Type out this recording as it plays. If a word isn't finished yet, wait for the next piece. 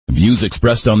Views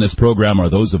expressed on this program are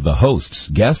those of the hosts,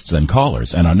 guests, and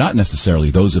callers, and are not necessarily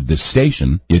those of this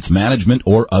station, its management,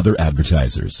 or other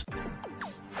advertisers.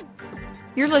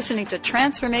 You're listening to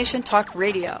Transformation Talk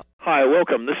Radio. Hi,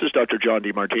 welcome. This is Dr. John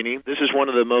DeMartini. This is one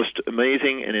of the most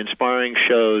amazing and inspiring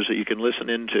shows that you can listen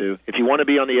into. If you want to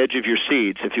be on the edge of your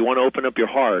seats, if you want to open up your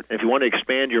heart, if you want to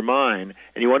expand your mind,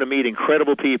 and you want to meet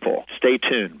incredible people, stay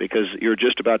tuned because you're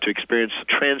just about to experience a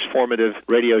transformative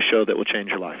radio show that will change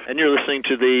your life. And you're listening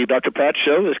to the Dr. Pat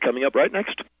Show that's coming up right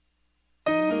next.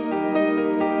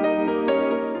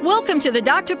 Welcome to the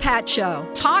Dr. Pat Show.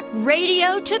 Talk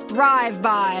radio to thrive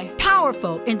by.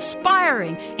 Powerful,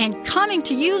 inspiring, and coming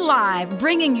to you live,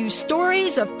 bringing you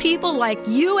stories of people like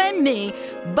you and me,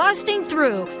 busting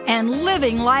through and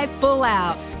living life full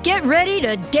out. Get ready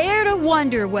to dare to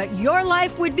wonder what your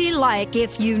life would be like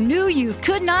if you knew you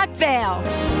could not fail.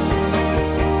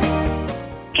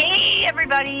 Hey,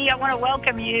 everybody. I want to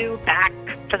welcome you back.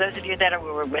 For those of you that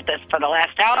were with us for the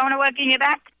last hour, I want to welcome you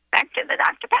back to the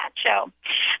Dr. Pat Show.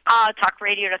 Talk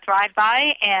radio to thrive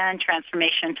by and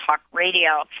Transformation Talk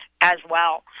Radio as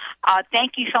well.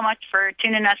 Thank you so much for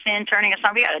tuning us in, turning us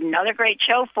on. We got another great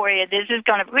show for you. We're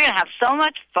going to have so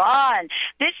much fun.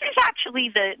 This is actually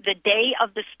the day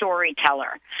of the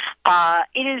storyteller.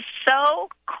 It is so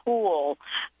cool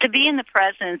to be in the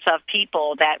presence of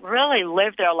people that really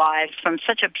live their lives from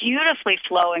such a beautifully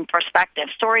flowing perspective.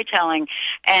 Storytelling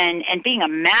and being a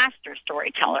master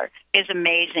storyteller is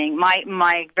amazing.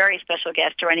 My very special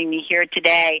guest joining me here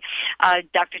today,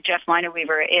 Dr. Jeff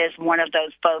Leinaweaver, is one of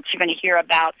those folks. You're going to hear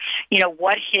about,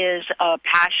 what his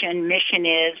passion, mission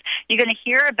is. You're going to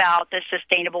hear about the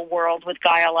sustainable world with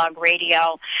Gaialogue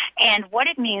Radio and what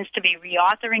it means to be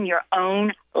reauthoring your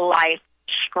own life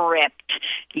script.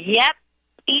 Yep,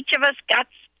 each of us got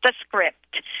the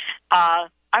script.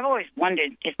 I've always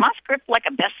wondered, is my script like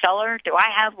a bestseller? Do I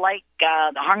have like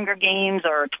The Hunger Games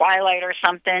or Twilight or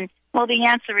something? Well, the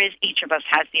answer is each of us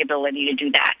has the ability to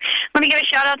do that. Let me give a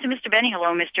shout-out to Mr. Benny.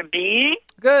 Hello, Mr. B.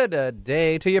 Good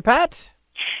day to you, Pat.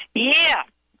 Yeah.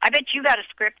 I bet you got a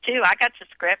script, too. I got the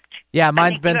script. Yeah,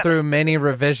 mine's been through many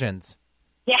revisions.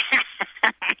 Yeah.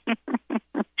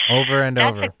 Over and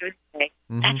over. That's a good way.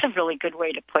 Mm-hmm. That's a really good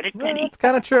way to put it, Benny. It's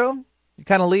kind of true. You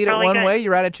kind of lead it one good. way,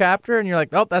 you write a chapter, and you're like,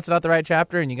 oh, that's not the right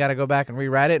chapter, and you got to go back and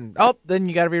rewrite it, and then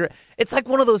you got to rewrite. It's like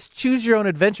one of those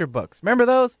choose-your-own-adventure books. Remember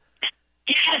those?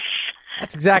 Yes.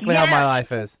 That's exactly how my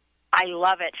life is. I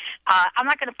love it. I'm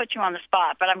not going to put you on the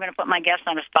spot, but I'm going to put my guest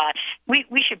on the spot. We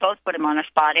should both put him on the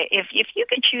spot. If you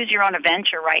could choose your own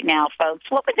adventure right now, folks,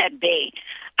 what would that be?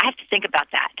 I have to think about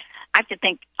that. I have to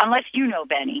think, unless you know,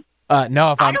 Benny.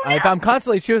 No, if I'm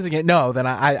constantly choosing it, no, then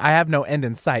I have no end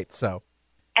in sight. So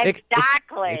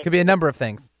exactly, it could be a number of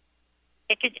things.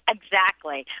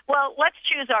 Exactly. Well, let's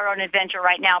choose our own adventure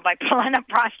right now by pulling a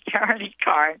prosperity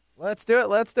card. Let's do it.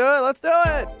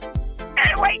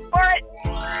 Can't wait for it.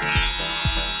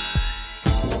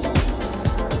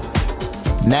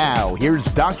 Now, here's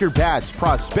Dr. Pat's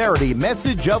prosperity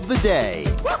message of the day.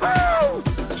 Woohoo!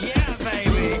 Yeah,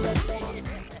 baby.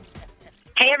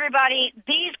 Hey, everybody.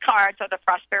 These cards are the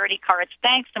prosperity cards.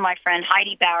 Thanks to my friend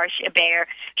Heidi Bauer.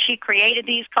 She created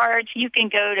these cards. You can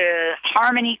go to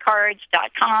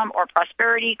harmonycards.com or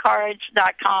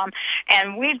prosperitycards.com,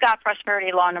 and we've got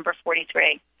prosperity law number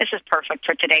 43. This is perfect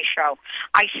for today's show.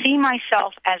 I see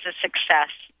myself as a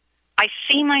success.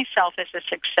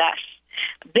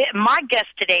 My guest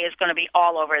today is going to be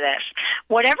all over this.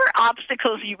 Whatever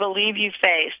obstacles you believe you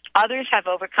faced, others have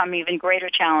overcome even greater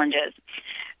challenges.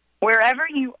 Wherever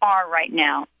you are right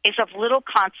now is of little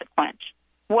consequence.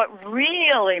 What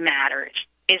really matters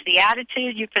is the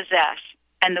attitude you possess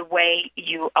and the way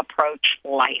you approach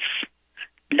life.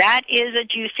 That is a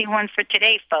juicy one for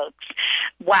today, folks.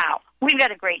 Wow, we've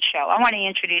got a great show. I want to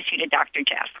introduce you to Dr.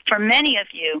 Jeff. For many of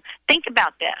you, think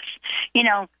about this.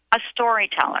 A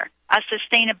storyteller, a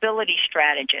sustainability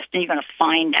strategist, and you're going to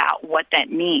find out what that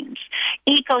means.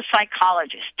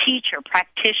 Eco-psychologist, teacher,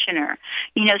 practitioner,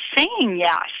 saying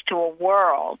yes to a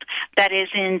world that is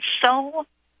in so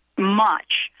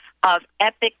much of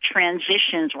epic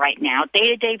transitions right now,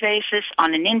 day-to-day basis,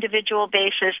 on an individual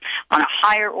basis, on a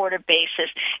higher order basis.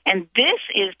 And this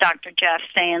is Dr. Jeff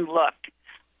saying, look,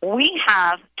 we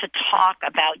have to talk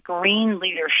about green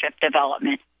leadership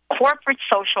development, corporate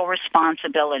social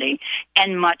responsibility,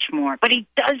 and much more. But he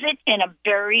does it in a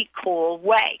very cool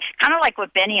way, kind of like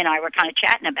what Benny and I were kind of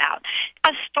chatting about.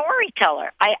 A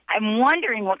storyteller. I'm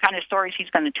wondering what kind of stories he's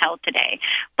going to tell today.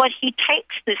 But he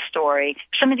takes this story,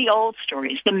 some of the old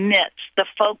stories, the myths, the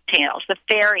folk tales, the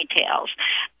fairy tales,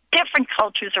 different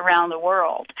cultures around the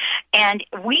world. And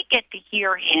we get to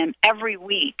hear him every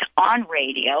week on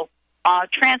radio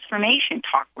Transformation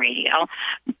Talk Radio,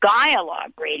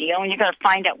 Gaialogue Radio, and you're going to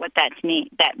find out what that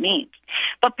means.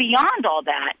 But beyond all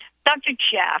that, Dr.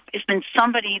 Jeff has been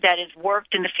somebody that has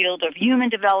worked in the field of human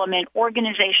development,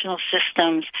 organizational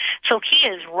systems, so he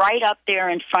is right up there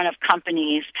in front of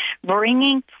companies,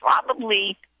 bringing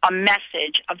probably a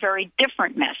message, a very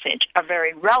different message, a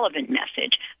very relevant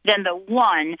message than the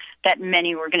one that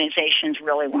many organizations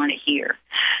really want to hear.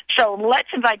 So let's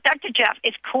invite Dr. Jeff.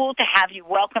 It's cool to have you.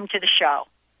 Welcome to the show.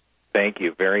 Thank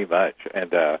you very much.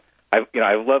 And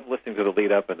I love listening to the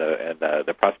lead up and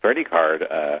the prosperity card.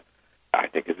 I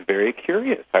think it's very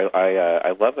curious.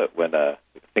 I love it when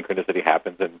synchronicity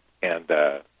happens, and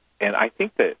I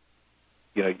think that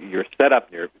your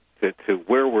setup to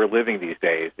where we're living these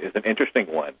days is an interesting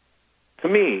one. To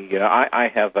me,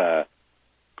 I have a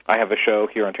show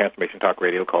here on Transformation Talk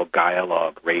Radio called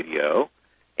Gaialogue Radio,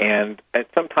 and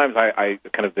sometimes I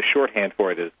kind of the shorthand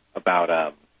for it is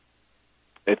about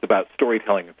it's about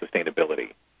storytelling and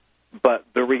sustainability. But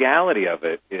the reality of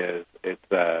it is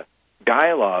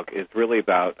Gaialogue is really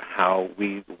about how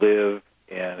we live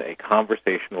in a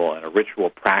conversational and a ritual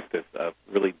practice of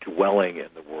really dwelling in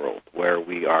the world, where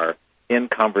we are in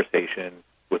conversation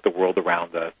with the world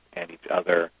around us and each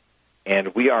other,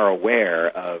 and we are aware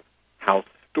of how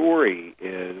story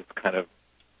is kind of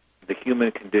the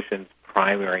human condition's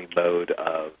primary mode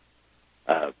of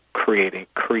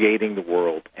creating the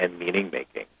world and meaning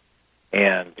making.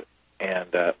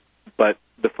 But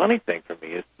the funny thing for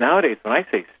me is nowadays when I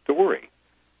say story,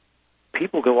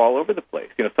 people go all over the place.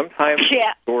 Sometimes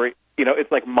story,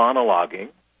 it's like monologuing.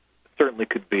 Certainly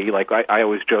could be. Like I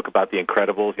always joke about The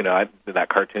Incredibles. That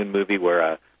cartoon movie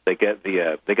where they get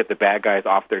the bad guys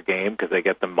off their game because they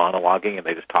get them monologuing and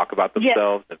they just talk about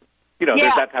themselves. And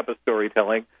there's that type of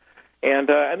storytelling. And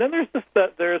then there's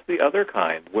the other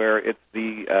kind where it's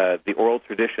the oral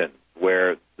tradition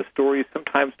where the stories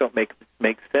sometimes don't make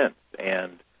sense,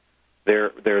 and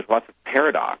there's lots of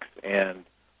paradox, and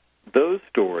those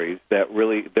stories that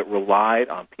relied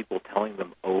on people telling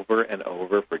them over and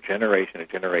over for generation and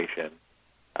generation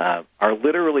are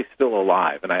literally still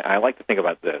alive. And I like to think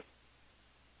about this.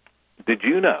 Did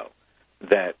you know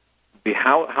that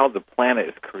how the planet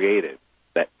is created,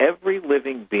 that every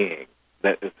living being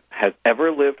that has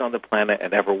ever lived on the planet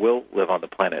and ever will live on the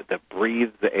planet that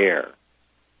breathes the air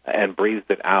and breathes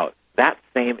it out, that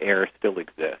same air still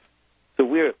exists? So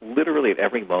we're literally at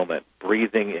every moment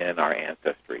breathing in our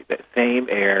ancestry, the same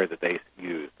air that they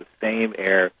use, the same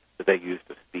air that they used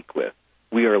to speak with.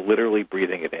 We are literally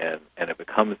breathing it in, and it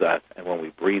becomes us. And when we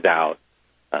breathe out,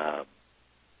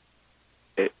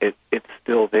 it's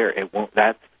still there. It won't.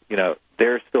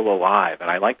 They're still alive. And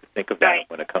I like to think of that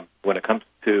when it comes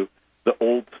to the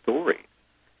old stories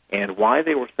and why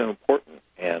they were so important.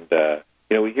 And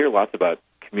we hear lots about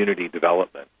community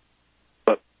development.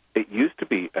 It used to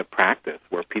be a practice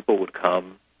where people would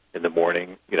come in the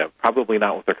morning, probably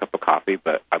not with their cup of coffee,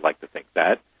 but I'd like to think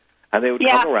that. And they would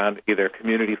come around either a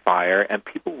community fire, and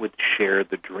people would share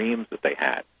the dreams that they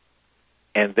had.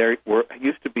 And there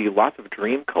used to be lots of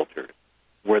dream cultures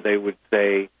where they would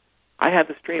say, I had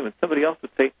this dream, and somebody else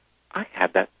would say, I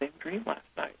had that same dream last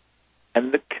night.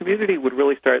 And the community would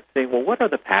really start saying, well, what are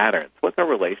the patterns? What's our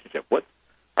relationship? What's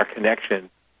our connection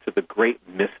to the great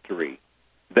mystery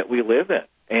that we live in?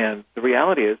 And the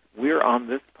reality is we're on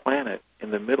this planet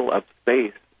in the middle of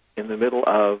space, in the middle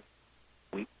of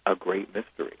a great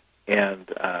mystery. And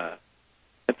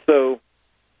so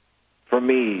for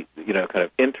me, kind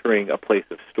of entering a place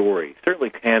of story certainly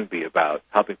can be about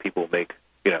helping people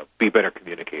be better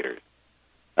communicators.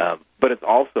 But it's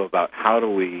also about how do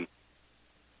we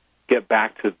get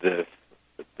back to this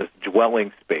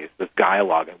dwelling space, this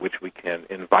dialogue in which we can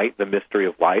invite the mystery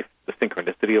of life, the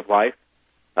synchronicity of life,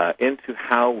 into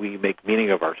how we make meaning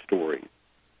of our stories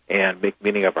and make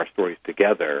meaning of our stories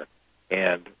together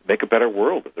and make a better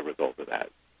world as a result of that.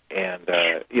 And,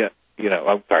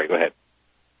 I'm sorry, go ahead.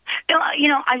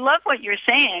 I love what you're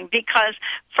saying because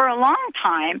for a long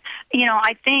time,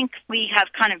 I think we have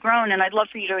kind of grown, and I'd love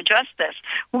for you to address this.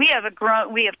 We have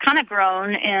kind of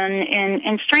grown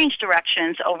in strange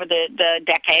directions over the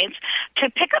decades to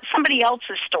pick up somebody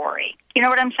else's story. You know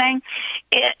what I'm saying?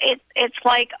 It's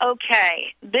like,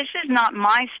 okay, this is not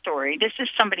my story. This is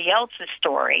somebody else's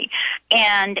story,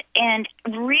 and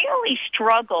really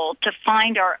struggle to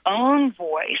find our own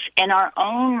voice and our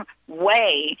own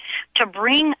way to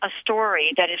bring a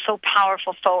story that is so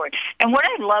powerful forward. And what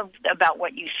I loved about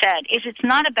what you said is it's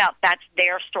not about that's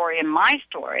their story and my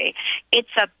story. It's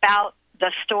about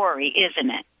the story, isn't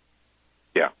it?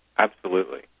 Yeah,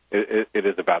 absolutely. It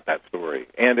is about that story.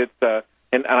 And it's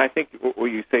and I think what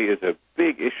you say is a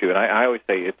big issue. And I always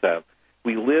say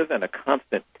we live in a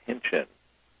constant tension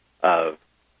of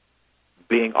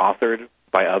being authored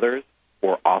by others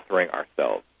or authoring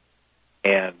ourselves.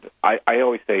 And I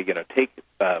always say, take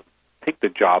the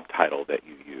job title that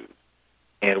you use.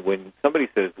 And when somebody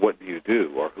says, what do you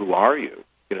do, or who are you,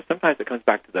 sometimes it comes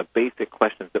back to the basic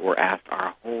questions that we're asked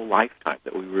our whole lifetime,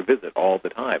 that we revisit all the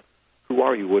time. Who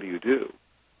are you? What do you do?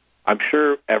 I'm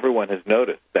sure everyone has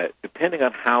noticed that depending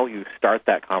on how you start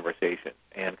that conversation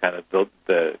and kind of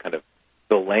the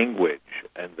language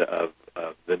and of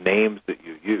the names that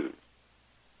you use,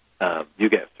 you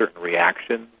get certain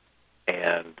reactions,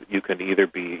 and you can either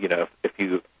be, if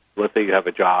you, let's say you have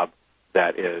a job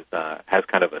that is has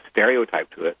kind of a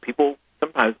stereotype to it, people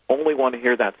sometimes only want to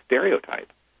hear that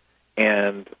stereotype.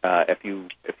 And if you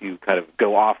kind of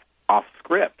go off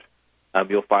script,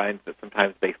 you'll find that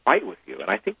sometimes they fight with you. And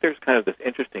I think there's kind of this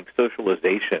interesting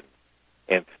socialization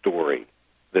and story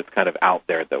that's kind of out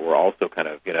there that we're also kind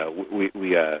of,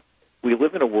 we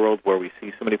live in a world where we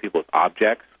see so many people as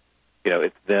objects.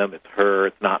 It's them, it's her,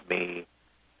 it's not me.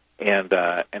 And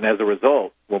as a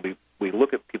result, when we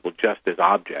look at people just as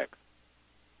objects,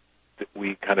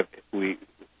 when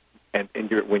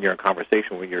you're in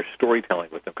conversation, when you're storytelling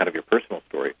with them, kind of your personal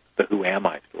story, the who am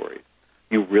I stories,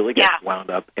 you really get wound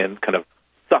up in kind of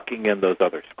sucking in those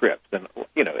other scripts. And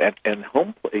in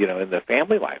the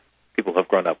family life, people have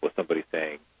grown up with somebody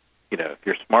saying, if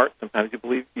you're smart, sometimes you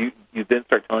believe you then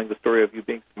start telling the story of you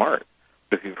being smart.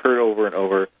 But if you've heard over and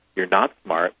over you're not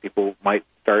smart, people might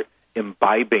start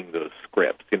imbibing those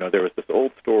scripts. There was this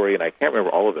old story, and I can't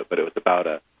remember all of it, but it was about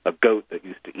a goat that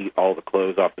used to eat all the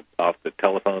clothes off the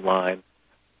telephone line,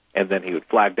 and then he would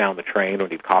flag down the train when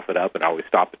he'd cough it up and always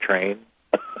stop the train.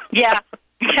 Yeah.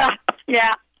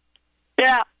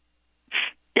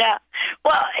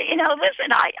 Well,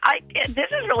 listen, this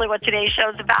is really what today's show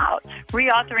is about,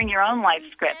 reauthoring your own life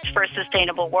script for a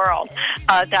sustainable world.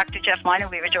 Dr. Jeff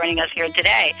Leinaweaver joining us here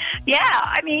today. Yeah,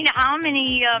 I mean, how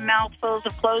many mouthfuls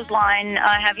of clothesline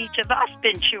have each of us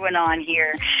been chewing on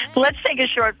here? Let's take a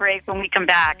short break. When we come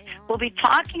back, we'll be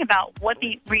talking about what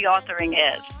the reauthoring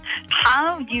is,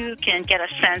 how you can get a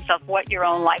sense of what your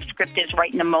own life script is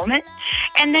right in the moment,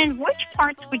 and then which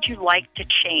parts would you like to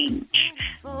change?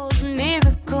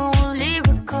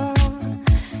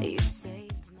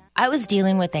 I was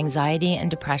dealing with anxiety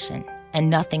and depression, and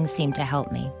nothing seemed to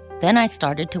help me. Then I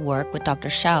started to work with Dr.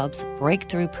 Schaub's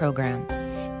Breakthrough Program.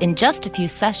 In just a few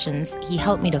sessions, he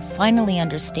helped me to finally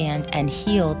understand and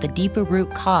heal the deeper root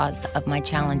cause of my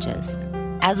challenges.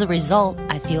 As a result,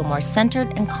 I feel more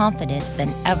centered and confident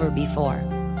than ever before.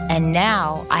 And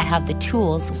now I have the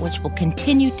tools which will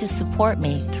continue to support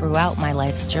me throughout my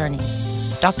life's journey.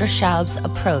 Dr. Schaub's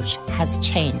approach has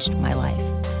changed my life.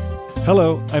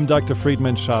 Hello, I'm Dr.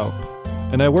 Friedman Schaub,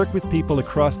 and I work with people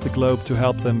across the globe to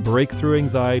help them break through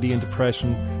anxiety and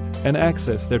depression and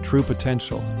access their true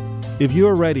potential. If you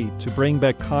are ready to bring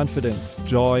back confidence,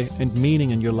 joy, and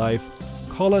meaning in your life,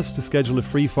 call us to schedule a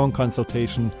free phone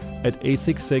consultation at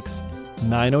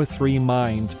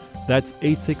 866-903-MIND. That's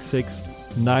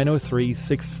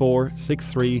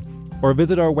 866-903-6463, or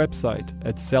visit our website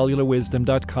at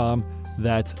cellularwisdom.com.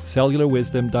 That's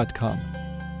cellularwisdom.com.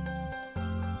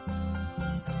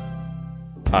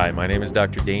 Hi, my name is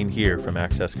Dr. Dane here from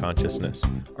Access Consciousness.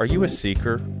 Are you a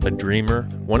seeker, a dreamer,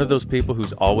 one of those people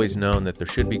who's always known that there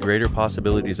should be greater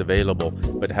possibilities available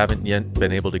but haven't yet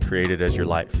been able to create it as your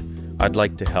life? I'd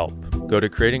like to help. Go to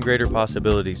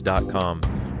creatinggreaterpossibilities.com,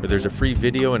 where there's a free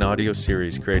video and audio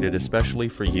series created especially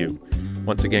for you.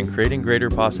 Once again,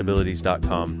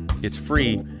 creatinggreaterpossibilities.com. It's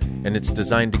free, and it's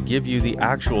designed to give you the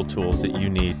actual tools that you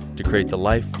need to create the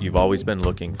life you've always been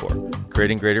looking for.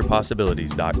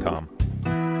 creatinggreaterpossibilities.com.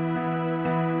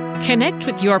 Connect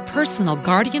with your personal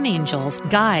guardian angels,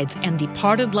 guides, and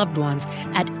departed loved ones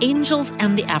at Angels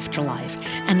and the Afterlife,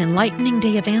 an enlightening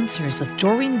day of answers with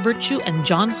Doreen Virtue and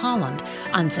John Holland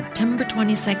on September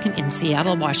 22nd in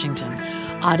Seattle, Washington.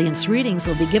 Audience readings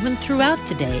will be given throughout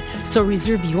the day, so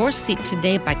reserve your seat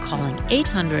today by calling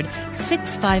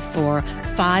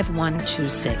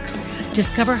 800-654-5126.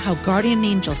 Discover how guardian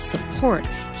angels support,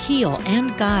 heal,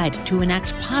 and guide to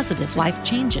enact positive life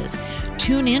changes.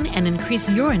 Tune in and increase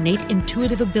your innate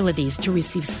intuitive abilities to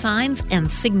receive signs and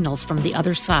signals from the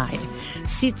other side.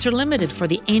 Seats are limited for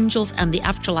the Angels and the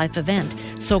Afterlife event,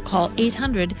 so call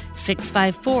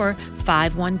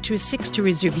 800-654-5126 to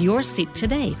reserve your seat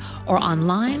today, or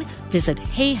online, visit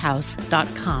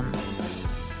hayhouse.com.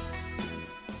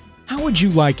 How would you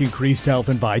like increased health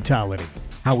and vitality?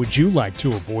 How would you like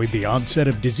to avoid the onset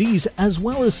of disease as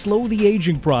well as slow the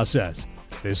aging process?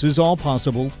 This is all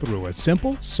possible through a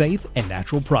simple, safe, and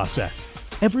natural process.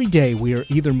 Every day we are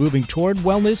either moving toward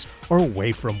wellness or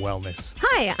away from wellness.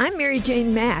 Hi, I'm Mary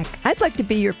Jane Mack. I'd like to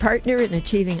be your partner in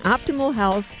achieving optimal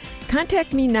health.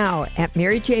 Contact me now at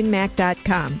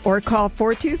maryjanemack.com or call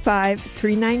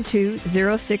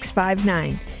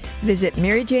 425-392-0659. Visit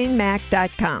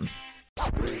maryjanemack.com.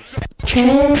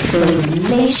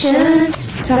 Transformation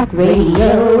Talk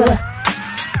Radio.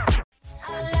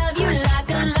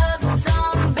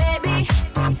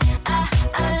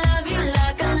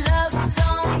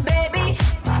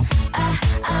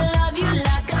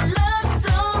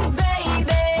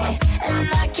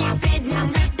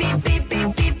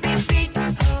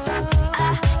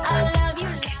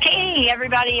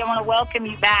 Everybody, I want to welcome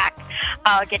you back.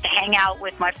 Get to hang out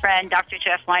with my friend, Dr.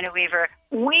 Jeff Leinaweaver.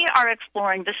 We are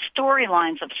exploring the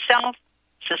storylines of self,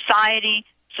 society,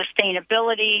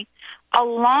 sustainability,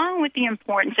 along with the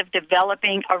importance of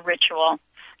developing a ritual.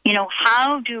 You know,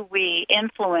 how do we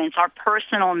influence our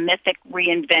personal mythic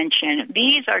reinvention?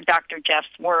 These are Dr.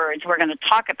 Jeff's words. We're going to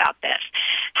talk about this.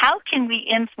 How can we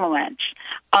influence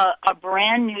a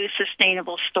brand new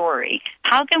sustainable story?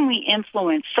 How can we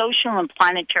influence social and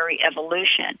planetary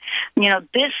evolution? You know,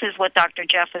 this is what Dr.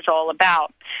 Jeff is all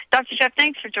about. Dr. Jeff,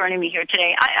 thanks for joining me here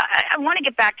today. I want to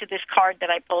get back to this card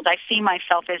that I pulled. I see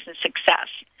myself as a success.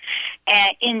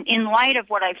 And in light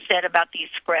of what I've said about these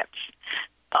scripts,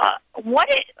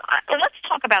 let's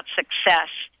talk about success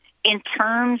in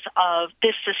terms of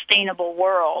this sustainable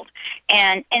world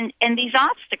and these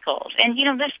obstacles. And, you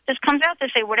know, this comes out to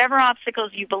say whatever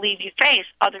obstacles you believe you face,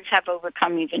 others have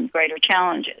overcome even greater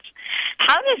challenges.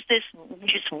 How does this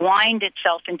just wind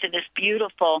itself into this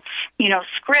beautiful, you know,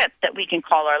 script that we can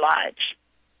call our lives?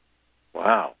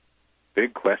 Wow.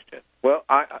 Big question. Well,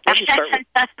 let me start with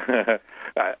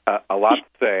a lot to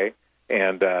say,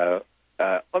 and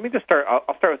let me just start.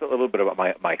 I'll start with a little bit about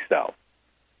myself.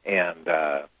 And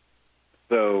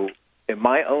so in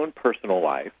my own personal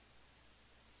life,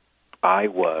 I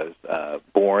was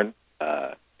born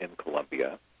in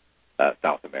Colombia,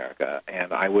 South America,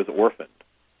 and I was orphaned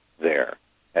there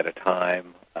at a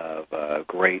time of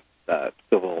great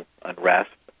civil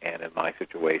unrest. And in my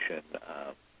situation,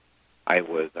 I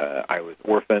was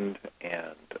orphaned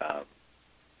and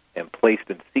placed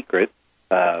in secret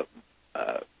by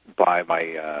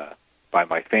my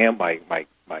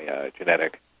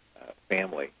genetic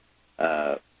family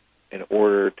in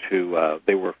order to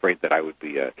they were afraid that I would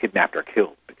be kidnapped or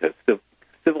killed because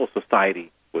civil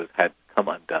society had come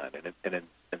undone, and in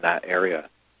that area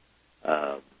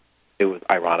it was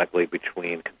ironically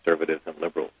between conservatives and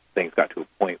liberals. Things got to a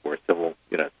point where civil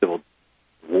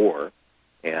war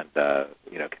and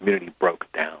community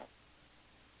broke down,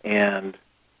 and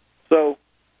so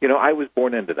I was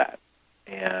born into that,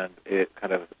 and it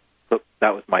kind of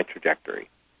that was my trajectory,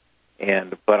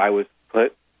 but I was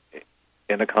put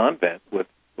in a convent with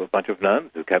a bunch of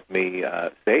nuns who kept me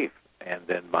safe, and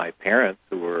then my parents,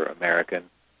 who were American,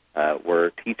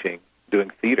 were doing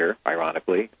theater,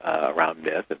 ironically, around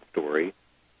myth and story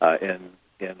in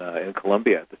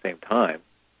Colombia at the same time.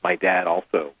 My dad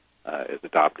also is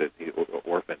adopted,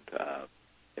 orphaned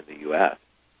in the U.S.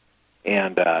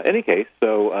 And in any case,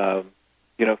 so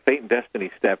fate and destiny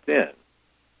stepped in,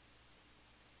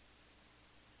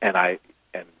 and I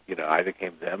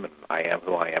became them, and I am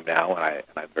who I am now, and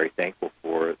I'm very thankful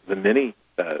for the many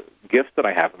gifts that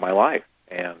I have in my life,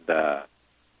 and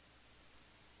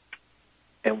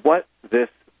what this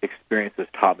experience has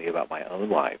taught me about my own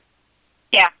life,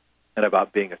 and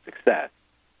about being a success,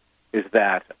 is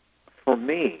that for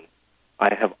me,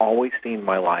 I have always seen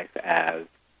my life as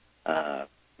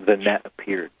the net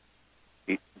appeared.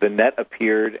 The net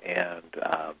appeared, and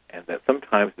that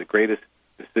sometimes the greatest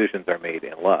decisions are made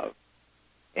in love.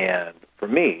 And for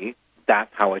me,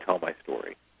 that's how I tell my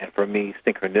story. And for me,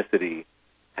 synchronicity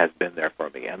has been there for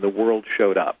me, and the world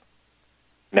showed up.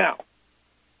 Now,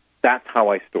 that's how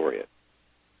I story it.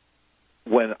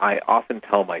 When I often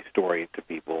tell my story to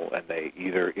people, and they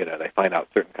either, they find out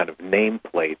certain kind of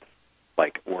nameplates,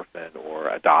 like orphan or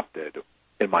adopted,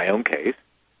 in my own case,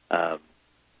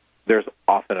 there's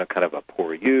often a kind of a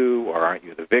poor you, or aren't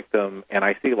you the victim? And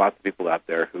I see lots of people out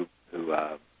there who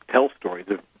tell stories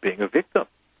of being a victim,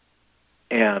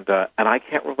 and I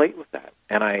can't relate with that.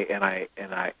 And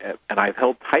I've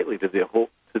held tightly to the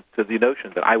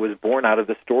notion that I was born out of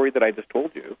the story that I just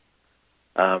told you.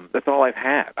 That's all I've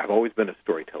had. I've always been a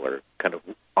storyteller, kind of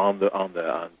on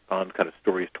kind of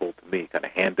stories told to me, kind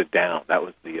of handed down. That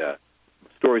was the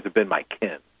stories have been my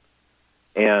kin,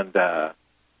 and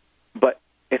but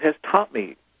it has taught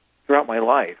me throughout my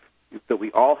life that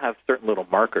we all have certain little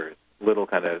markers, little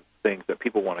kind of things that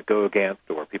people want to go against,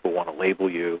 or people want to label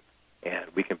you. And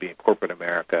we can be in corporate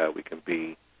America, we can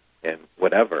be and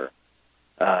whatever.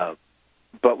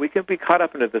 But we can be caught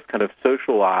up into this kind of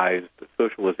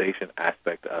socialization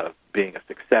aspect of being a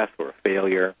success or a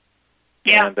failure.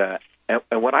 Yeah.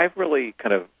 And what I've really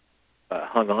kind of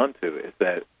hung on to is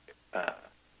that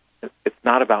it's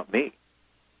not about me.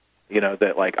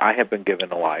 That like I have been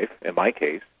given a life, in my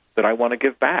case, that I want to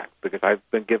give back because I've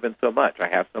been given so much. I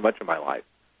have so much in my life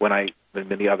when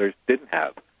many others didn't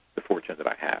have the fortune that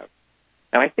I have.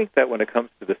 And I think that when it comes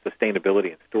to the sustainability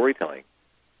and storytelling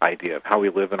idea of how we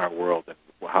live in our world and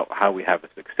how we have a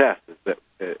success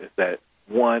is that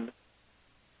one,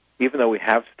 even though we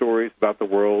have stories about the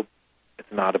world,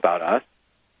 it's not about us,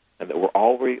 and that we're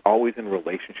always in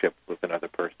relationship with another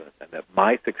person, and that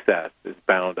my success is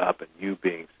bound up in you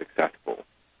being successful.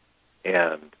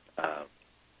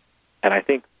 And I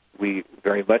think we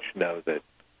very much know that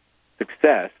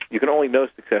success, you can only know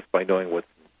success by knowing what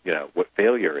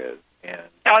failure is. And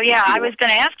I was going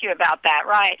to ask you about that,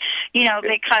 right?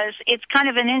 Because it's kind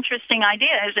of an interesting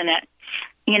idea, isn't it?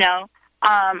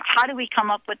 How do we come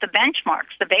up with the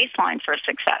benchmarks, the baseline for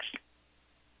success?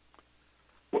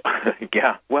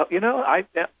 Yeah. Well,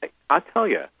 I'll tell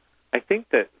you, I think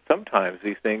that sometimes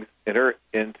these things enter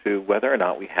into whether or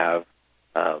not we have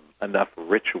enough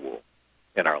ritual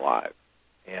in our lives.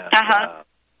 And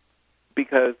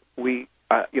because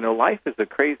life is a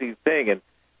crazy thing,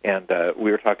 and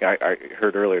we were talking. I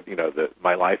heard earlier, that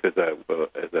my life is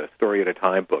a story at a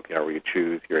time book. Where you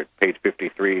choose. You're at page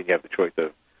 53, and you have the choice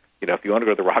of, if you want to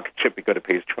go to the rocket ship, you go to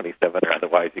page 27, or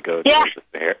otherwise you go to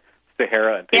the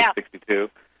Sahara and page 62.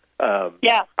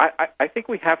 I think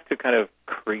we have to kind of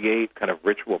create kind of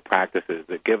ritual practices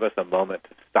that give us a moment to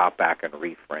stop back and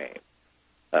reframe.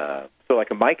 So, like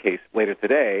in my case, later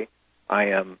today,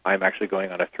 I'm actually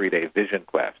going on a 3-day vision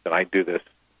quest, and I do this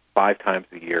 5 times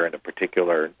a year in a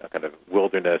particular kind of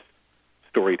wilderness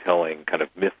storytelling kind of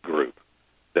myth group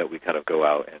that we kind of go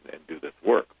out and do this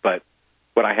work. But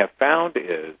what I have found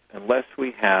is, unless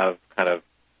we have kind of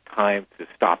time to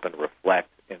stop and reflect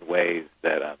in ways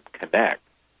that connect,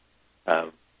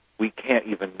 we can't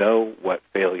even know what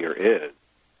failure is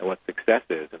and what success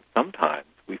is. And sometimes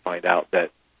we find out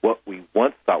that what we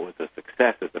once thought was a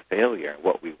success is a failure, and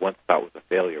what we once thought was a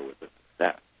failure was a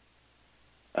success.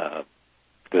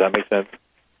 Does that make sense?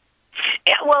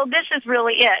 Yeah, well, this is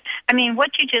really it. I mean,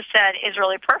 what you just said is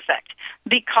really perfect,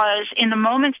 because in the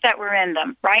moments that we're in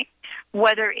them, right,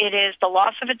 whether it is the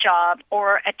loss of a job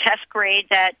or a test grade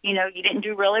that, you didn't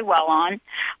do really well on,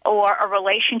 or a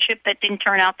relationship that didn't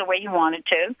turn out the way you wanted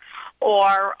to,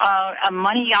 or a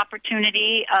money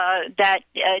opportunity that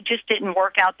just didn't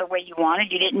work out the way you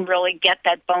wanted. You didn't really get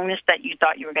that bonus that you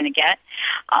thought you were going to get.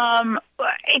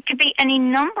 It could be any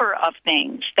number of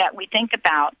things that we think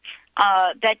about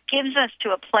that gives us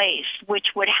to a place which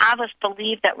would have us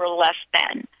believe that we're less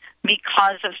than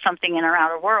because of something in our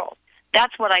outer world.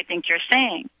 That's what I think you're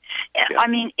saying. Yeah. I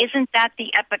mean, isn't that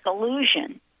the epic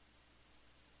illusion?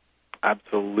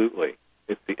 Absolutely.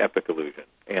 It's the epic illusion.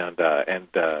 And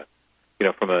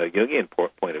from a Jungian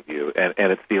point of view, and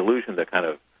it's the illusion that kind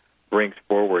of brings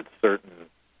forward certain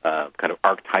kind of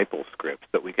archetypal scripts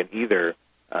that we can either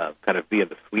kind of be in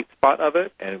the sweet spot of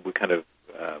it, and we kind of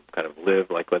live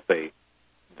like, let's say,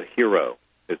 the hero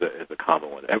is a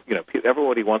common one.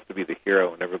 Everybody wants to be the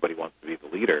hero, and everybody wants to be the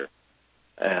leader,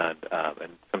 and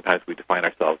sometimes we define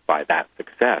ourselves by that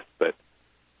success. But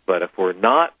if we're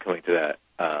not coming to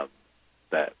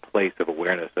that place of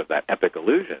awareness of that epic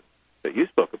illusion that you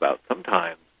spoke about,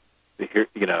 sometimes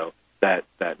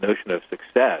that notion of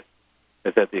success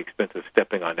is at the expense of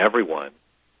stepping on everyone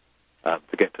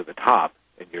to get to the top.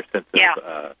 In your sense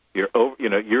of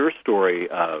your story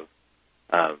of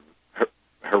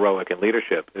heroic and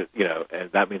leadership,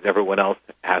 and that means everyone else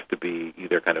has to be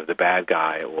either kind of the bad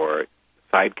guy or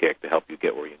sidekick to help you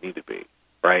get where you need to be,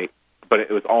 right? But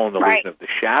it was all in the illusion of the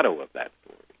shadow of that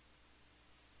story.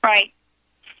 Right.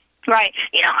 Right.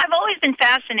 I've always been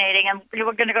fascinated, and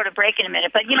we're going to go to break in a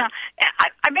minute, but,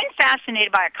 I've been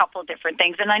fascinated by a couple of different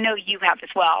things, and I know you have as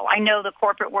well. I know the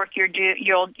corporate work you're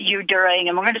doing,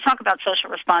 and we're going to talk about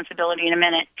social responsibility in a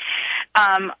minute.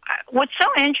 What's so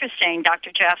interesting,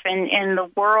 Dr. Jeff, in the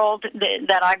world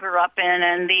that I grew up in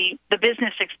and the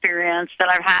business experience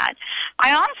that I've had,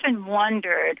 I often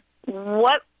wondered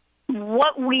what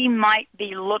we might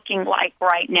be looking like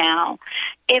right now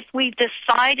if we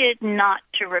decided not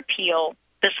to repeal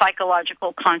the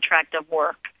psychological contract of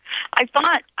work. I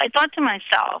thought to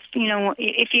myself,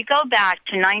 if you go back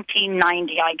to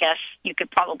 1990, I guess you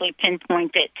could probably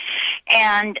pinpoint it,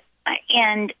 and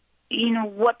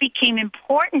what became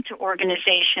important to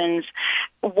organizations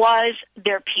was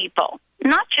their people.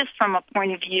 Not just from a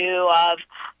point of view of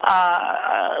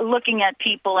looking at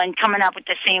people and coming up with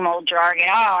the same old jargon.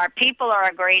 Oh, our people are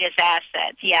our greatest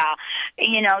assets. Yeah.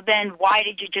 Then why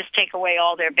did you just take away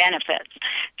all their benefits?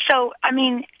 So,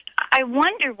 I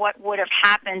wonder what would have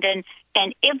happened, and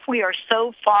if we are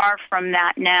so far from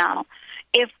that now,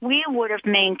 if we would have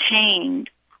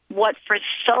maintained what for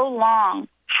so long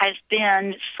has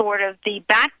been sort of the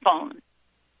backbone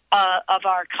of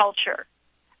our culture,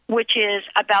 which is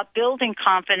about building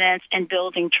confidence and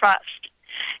building trust.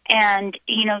 And,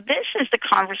 this is the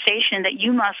conversation that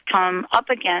you must come up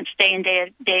against day in,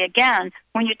 day again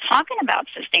when you're talking about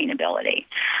sustainability.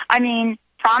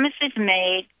 Promises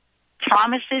made,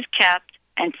 promises kept,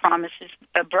 and promises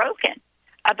broken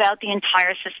about the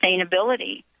entire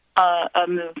sustainability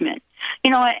movement.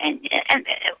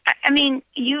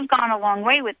 You've gone a long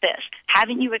way with this.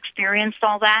 Haven't you experienced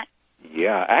all that?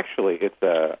 Yeah, actually, it's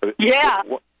yeah.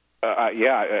 I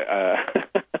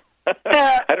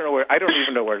don't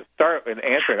even know where to start in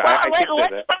answering. Well, let's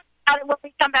talk about it when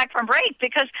we come back from break,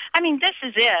 because this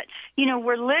is it.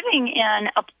 We're living in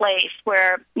a place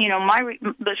where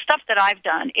the stuff that I've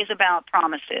done is about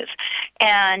promises,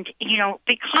 and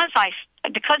because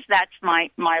that's my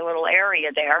little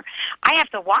area there, I have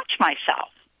to watch myself.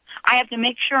 I have to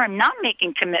make sure I'm not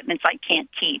making commitments I can't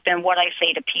keep and what I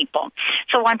say to people.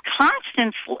 So I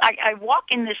walk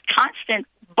in this constant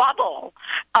bubble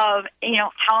of,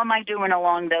 how am I doing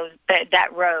along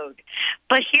that road?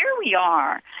 But here we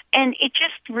are, and it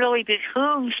just really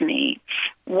behooves me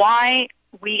why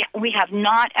we have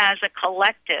not, as a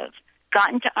collective,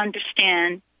 gotten to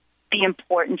understand the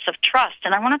importance of trust.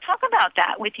 And I want to talk about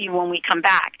that with you when we come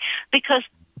back, because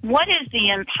what is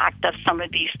the impact of some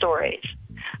of these stories?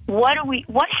 What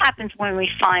happens when we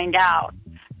find out,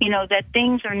 that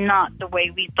things are not the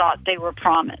way we thought they were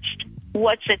promised?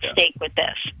 What's at stake with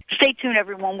this? Stay tuned,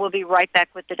 everyone. We'll be right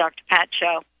back with the Dr. Pat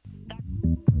Show.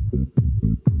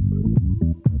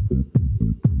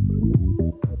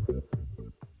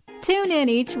 Tune in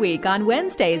each week on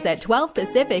Wednesdays at 12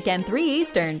 Pacific and 3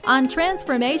 Eastern on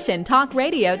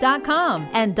TransformationTalkRadio.com.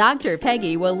 And Dr.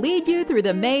 Peggy will lead you through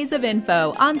the maze of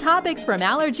info on topics from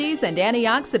allergies and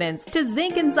antioxidants to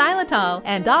zinc and xylitol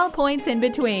and all points in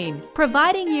between,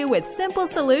 providing you with simple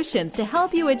solutions to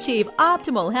help you achieve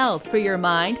optimal health for your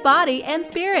mind, body, and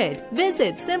spirit.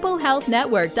 Visit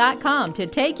SimpleHealthNetwork.com to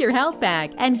take your health back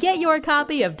and get your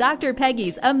copy of Dr.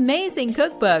 Peggy's amazing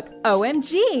cookbook,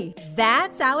 OMG,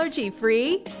 That's Allergy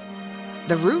Free?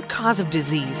 The root cause of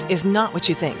disease is not what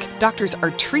you think. Doctors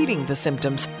are treating the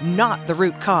symptoms, not the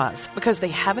root cause, because they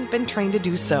haven't been trained to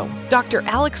do so. Dr.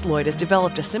 Alex Lloyd has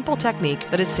developed a simple technique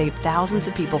that has saved thousands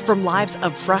of people from lives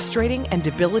of frustrating and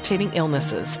debilitating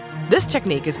illnesses. This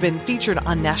technique has been featured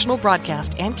on national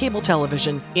broadcast and cable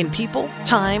television in People,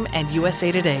 Time, and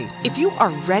USA Today. If you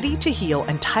are ready to heal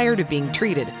and tired of being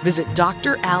treated, visit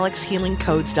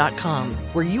dralexhealingcodes.com,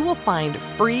 where you will find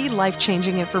free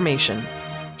life-changing information.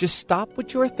 Just stop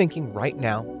what you are thinking right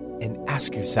now and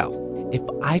ask yourself, if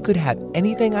I could have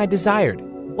anything I desired,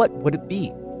 what would it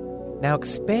be? Now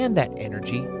expand that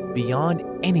energy beyond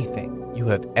anything you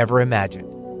have ever imagined.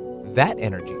 That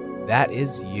energy, that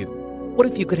is you. What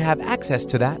if you could have access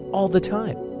to that all the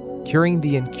time? Curing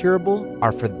the incurable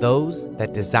are for those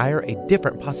that desire a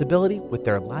different possibility with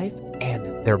their life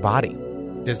and their body.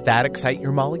 Does that excite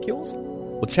your molecules?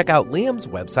 Well, check out Liam's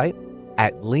website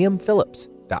at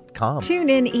liamphillips.com. Tune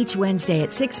in each Wednesday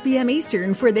at 6 p.m.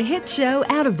 Eastern for the hit show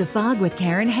Out of the Fog with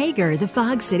Karen Hager, the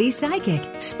Fog City Psychic.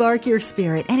 Spark your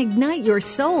spirit and ignite your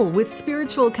soul with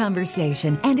spiritual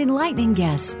conversation and enlightening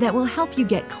guests that will help you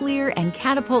get clear and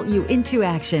catapult you into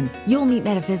action. You'll meet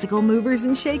metaphysical movers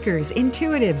and shakers,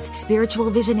 intuitives, spiritual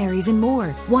visionaries, and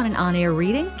more. Want an on-air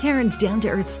reading? Karen's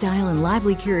down-to-earth style and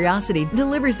lively curiosity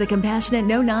delivers the compassionate,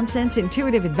 no-nonsense,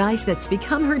 intuitive advice that's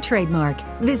become her trademark.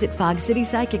 Visit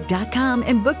fogcitypsychic.com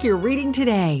and book your reading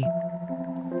today.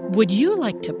 Would you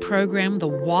like to program the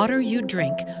water you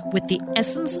drink with the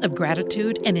essence of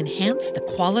gratitude and enhance the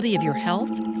quality of your health?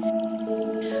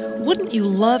 Wouldn't you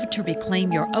love to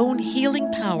reclaim your own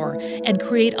healing power and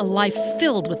create a life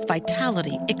filled with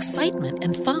vitality, excitement,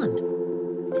 and fun?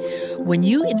 When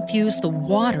you infuse the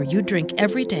water you drink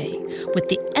every day with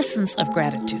the essence of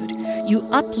gratitude, you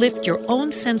uplift your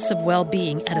own sense of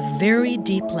well-being at a very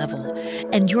deep level,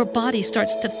 and your body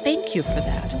starts to thank you for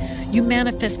that. You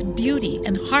manifest beauty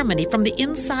and harmony from the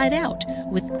inside out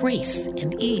with grace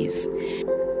and ease.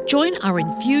 Join our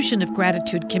Infusion of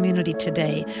Gratitude community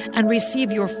today and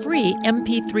receive your free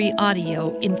MP3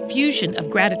 audio Infusion of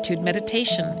Gratitude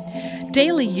meditation.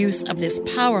 Daily use of this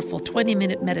powerful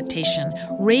 20-minute meditation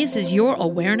raises your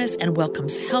awareness and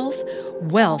welcomes health,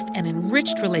 wealth, and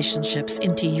enriched relationships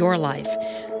into your life.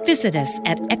 Visit us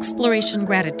at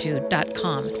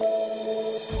explorationgratitude.com.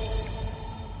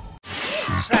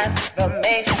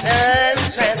 Transformation,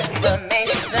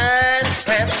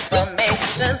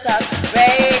 talk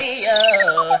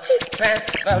radio.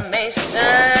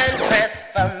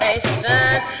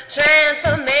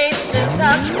 Transformation,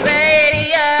 talk radio.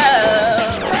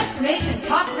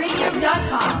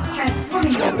 TransformationTalkRadio.com.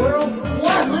 Transforming the world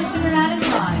one listener at a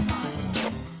time.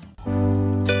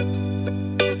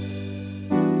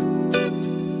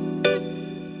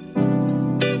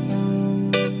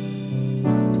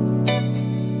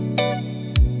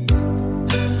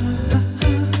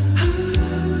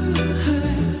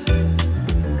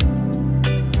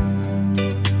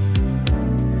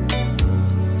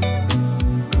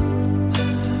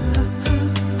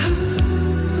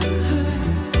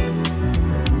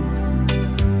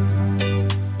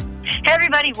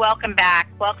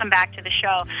 Welcome back to the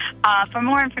show. For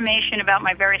more information about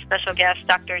my very special guest,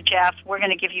 Dr. Jeff, we're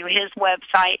going to give you his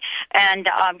website, and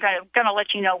I'm going to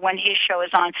let you know when his show is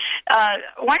on.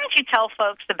 Why don't you tell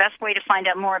folks the best way to find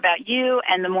out more about you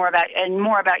and more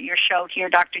about your show here,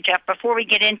 Dr. Jeff, before we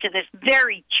get into this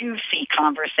very juicy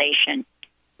conversation?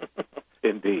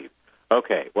 Indeed.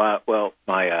 Okay. Well,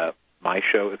 my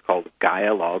show is called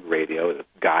Gaialogue Radio. It's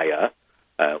Gaia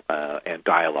and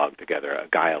Dialogue together.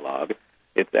 Gaialogue.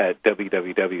 It's at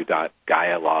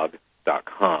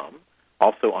www.gaialogue.com.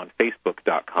 Also on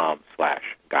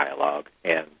Facebook.com/Gaialogue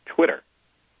and Twitter.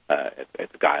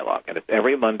 It's Gaialogue. And it's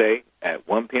every Monday at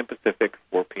 1 p.m. Pacific,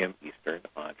 4 p.m. Eastern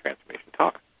on Transformation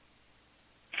Talk.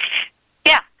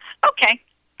 Yeah. Okay.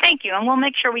 Thank you. And we'll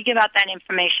make sure we give out that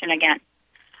information again.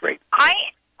 Great.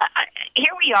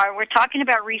 Here we are. We're talking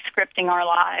about re-scripting our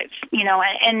lives,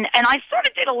 and I sort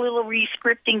of did a little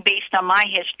re-scripting based on my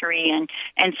history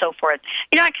and so forth.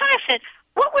 I kind of said,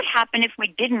 what would happen if we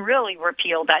didn't really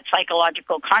repeal that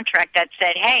psychological contract that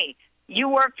said, hey, you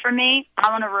work for me, I'm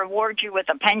going to reward you with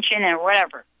a pension or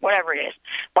whatever it is.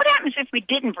 What happens if we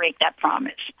didn't break that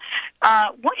promise?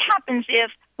 What happens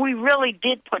if we really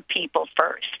did put people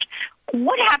first?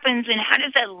 What happens and how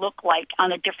does that look like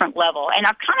on a different level? And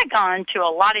I've kind of gone to a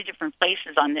lot of different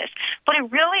places on this, but it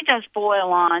really does boil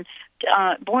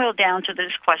down to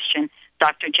this question,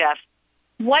 Dr. Jeff.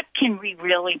 What can we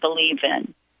really believe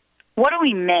in? What do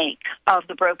we make of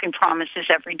the broken promises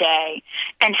every day?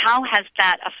 And how has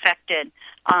that affected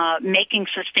making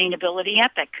sustainability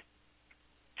epic?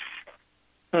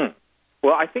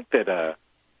 Well, I think that,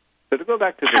 so to go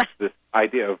back to this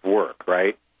idea of work,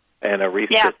 right? And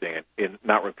re-scripting it, and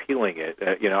not repealing it.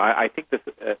 I think this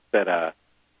that in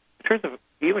terms of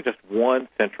even just one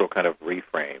central kind of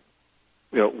reframe,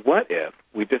 what if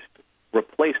we just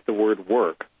replace the word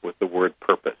work with the word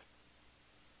purpose?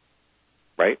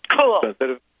 Right? Cool. So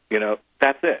instead of,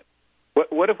 that's it.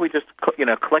 What if we just,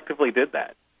 collectively did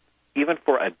that, even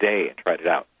for a day and tried it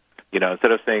out?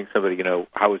 Instead of saying to somebody,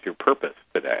 how was your purpose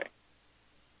today?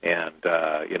 And,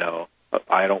 I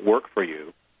don't work for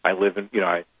you. I live in,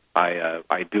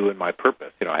 I do in my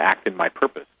purpose. I act in my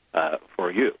purpose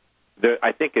for you.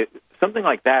 I think something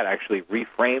like that actually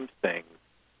reframes things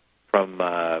from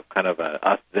kind of a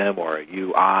us, them, or a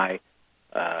you, I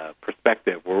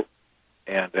perspective,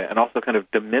 and also kind of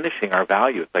diminishing our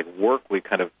value. It's like work.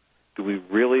 Do we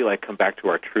really come back to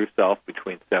our true self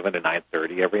between 7 and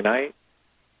 9:30 every night?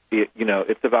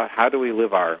 It's about how do we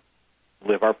live our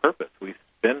purpose. We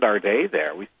spend our day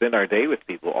there. We spend our day with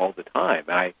people all the time,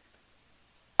 and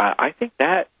I think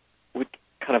that would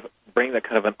kind of bring that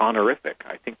kind of an honorific.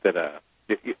 I think that,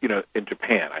 in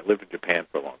Japan, I lived in Japan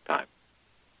for a long time.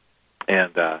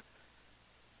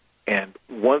 And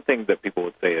one thing that people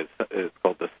would say is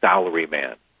called the salary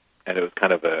man. And it was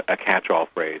kind of a catch-all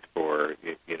phrase for,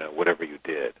 whatever you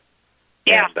did.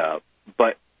 Yeah. And,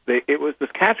 but it was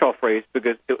this catch-all phrase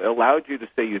because it allowed you to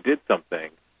say you did something,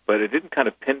 but it didn't kind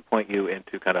of pinpoint you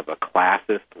into kind of a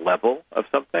classist level of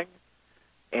something.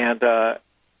 And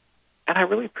I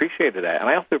really appreciated that. And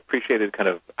I also appreciated kind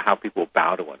of how people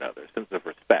bow to one another, sense of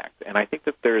respect. And I think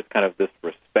that there's kind of this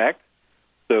respect.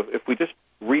 So if we just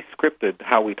re-scripted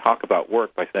how we talk about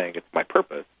work by saying it's my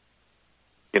purpose,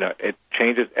 it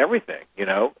changes everything.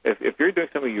 If you're doing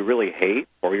something you really hate,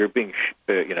 or you're being,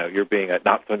 you're being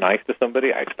not so nice to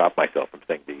somebody, I stop myself from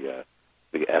saying the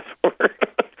S word.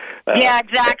 Yeah,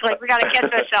 exactly. We got to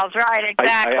catch ourselves, right?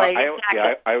 Exactly.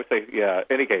 I would say, yeah.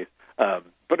 Any case,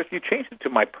 but if you change it to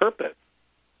my purpose,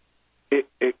 it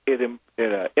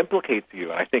implicates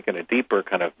you, I think, in a deeper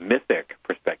kind of mythic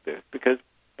perspective, because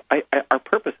our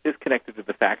purpose is connected to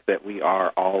the fact that we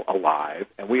are all alive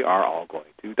and we are all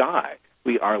going to die.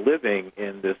 We are living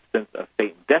in this sense of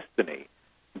fate and destiny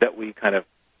that we kind of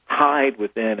hide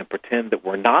within and pretend that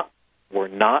we're not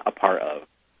a part of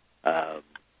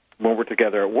when we're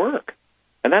together at work,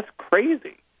 and that's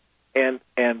crazy. And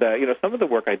some of the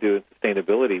work I do in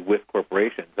sustainability with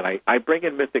corporations, and I bring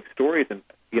in mythic stories, and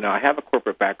I have a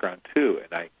corporate background too,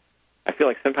 and I feel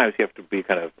like sometimes you have to be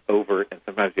kind of overt, and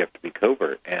sometimes you have to be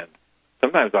covert, and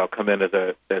sometimes I'll come in as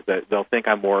a they'll think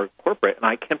I'm more corporate, and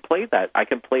I can play that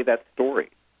story,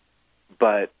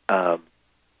 but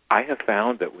I have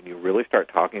found that when you really start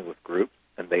talking with groups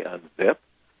and they unzip,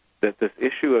 that this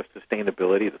issue of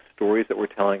sustainability, the stories that we're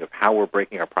telling of how we're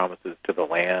breaking our promises to the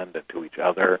land and to each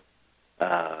other,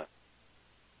 that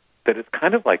it's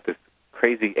kind of like this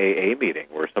crazy AA meeting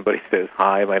where somebody says,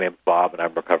 "Hi, my name's Bob, and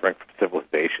I'm recovering from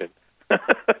civilization."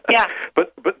 Yeah.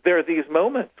 But there are these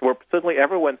moments where suddenly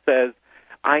everyone says,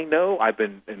 "I know I've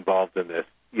been involved in this,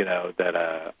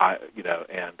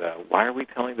 why are we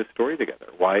telling this story together?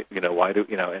 Why do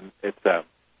And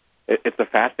it's a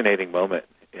fascinating moment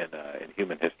in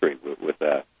human history with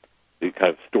the kind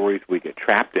of stories we get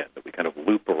trapped in, that we kind of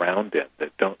loop around in,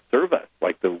 that don't serve us,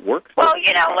 like the work. Well,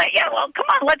 come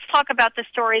on, let's talk about the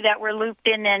story that we're looped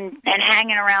in and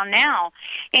hanging around now.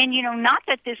 And, not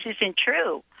that this isn't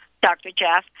true, Dr.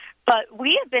 Jeff, but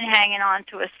we have been hanging on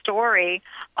to a story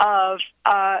of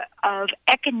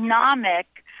economic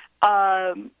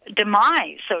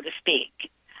demise, so to speak.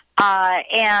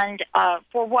 And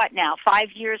for what now?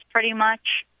 5 years, pretty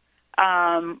much.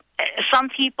 Some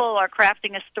people are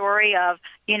crafting a story of,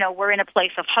 we're in a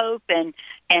place of hope and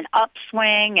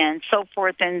upswing and so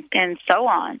forth and so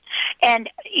on. And,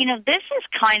 this is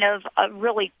kind of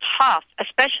really tough,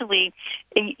 especially,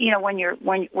 when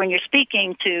you're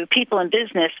speaking to people in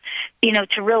business,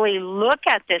 to really look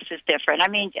at this as different. I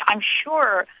mean, I'm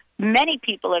sure many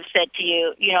people have said to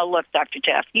you, look, Dr.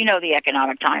 Jeff, the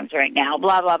economic times right now,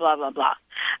 blah, blah, blah, blah, blah.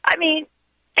 I mean,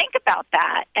 think about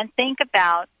that and think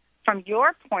about, from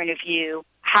your point of view,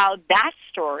 how that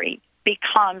story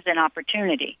becomes an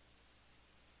opportunity.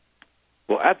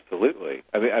 Well, absolutely.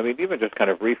 I mean, even just kind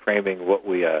of reframing what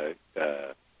we,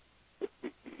 the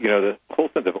whole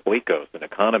sense of oikos, an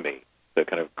economy, the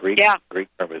kind of Greek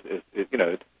term is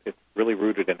it's really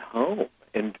rooted in home,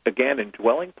 and again in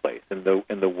dwelling place in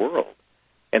the world.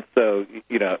 And so,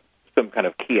 some kind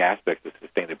of key aspects of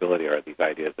sustainability are these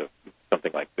ideas of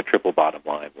something like the triple bottom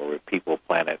line, where we're people,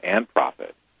 planet, and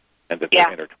profit, and that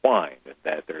they're intertwined, and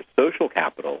that there's social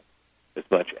capital as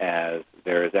much as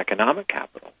there is economic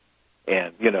capital.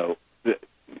 And,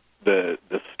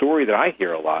 the story that I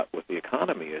hear a lot with the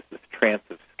economy is this trance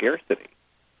of scarcity.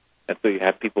 And so you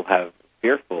have people have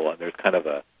fearful, and there's kind of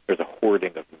there's a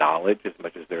hoarding of knowledge as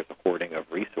much as there's a hoarding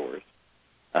of resource.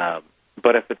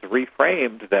 But if it's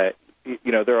reframed that,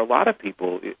 there are a lot of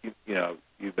people,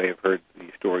 you may have heard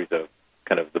these stories of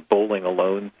kind of the bowling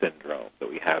alone syndrome that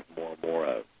we have more and more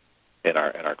of in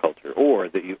our culture, or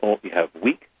that you have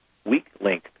weak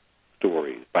linked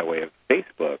stories by way of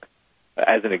Facebook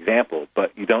as an example,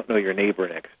 but you don't know your neighbor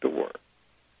next door.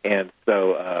 And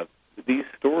so these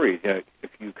stories, if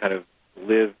you kind of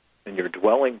live in your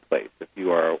dwelling place, if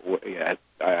you are,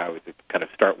 I would kind of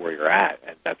start where you're at,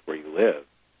 and that's where you live.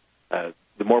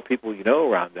 The more people you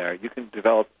know around there, you can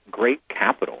develop great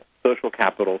capital, social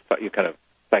capital, you kind of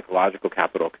psychological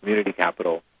capital, community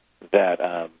capital,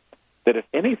 that if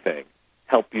anything,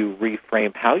 help you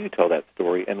reframe how you tell that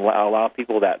story and allow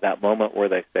people that moment where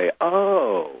they say,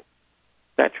 oh,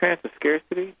 that trance of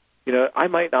scarcity, I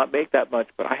might not make that much,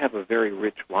 but I have a very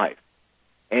rich life,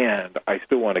 and I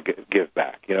still want to give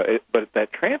back. But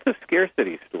that trance of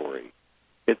scarcity story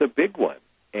is a big one.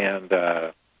 And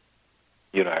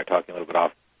you and I are talking a little bit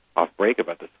off break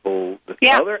about this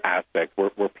other aspect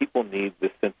where people need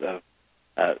this sense of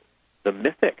the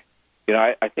mythic.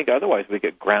 I think otherwise we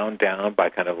get ground down by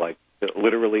kind of like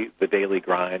literally the daily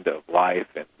grind of life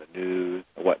and the news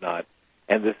and whatnot.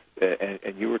 And this,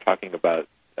 and you were talking about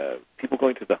people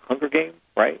going to the Hunger Games,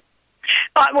 right?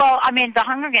 The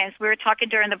Hunger Games, we were talking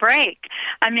during the break.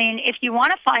 If you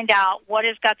want to find out what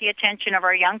has got the attention of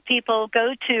our young people,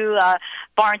 go to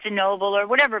Barnes & Noble or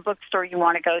whatever bookstore you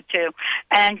want to go to,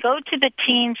 and go to the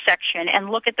teen section and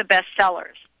look at the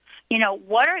bestsellers.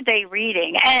 What are they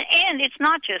reading? And it's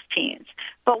not just teens,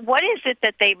 but what is it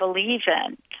that they believe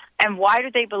in? And why do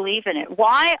they believe in it?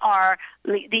 Why are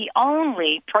the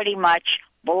only pretty much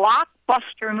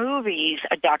blockbuster movies,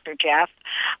 Dr. Jeff,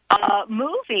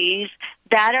 movies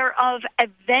that are of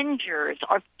Avengers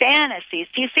or fantasies?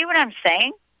 Do you see what I'm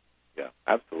saying? Yeah,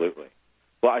 absolutely.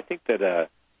 Well, I think that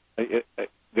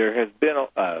there has been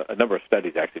a number of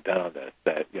studies actually done on this,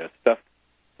 that stuff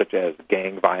such as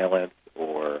gang violence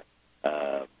or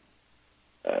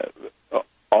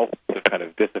all the kind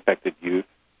of disaffected youth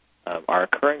are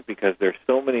occurring because there's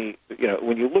so many.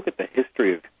 When you look at the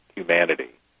history of humanity,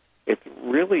 it's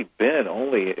really been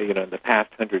only in the past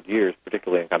 100 years,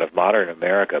 particularly in kind of modern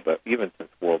America, but even since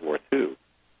World War II,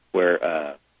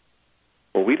 where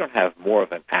we don't have more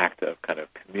of an act of kind of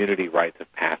community rites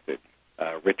of passage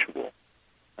ritual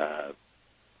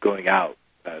going out.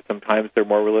 Sometimes they're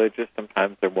more religious,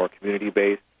 sometimes they're more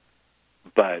community-based,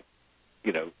 but,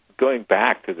 going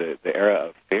back to the era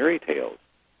of fairy tales,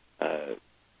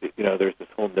 there's this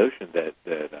whole notion that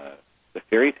the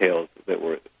fairy tales that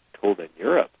were told in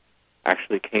Europe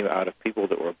actually came out of people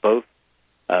that were both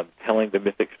telling the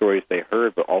mythic stories they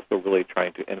heard, but also really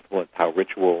trying to influence how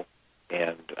ritual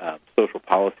and social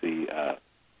policy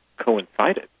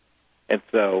coincided. And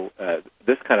so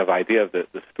this kind of idea of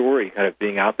the story kind of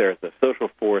being out there as a social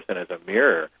force and as a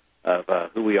mirror of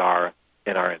who we are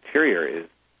in our interior is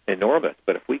enormous.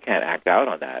 But if we can't act out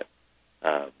on that,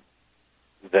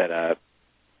 then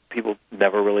people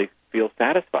never really feel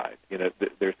satisfied.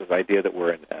 There's this idea that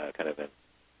we're in kind of an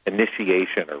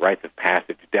initiation or rites of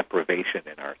passage deprivation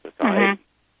in our society.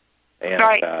 Mm-hmm. And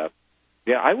right.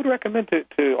 I would recommend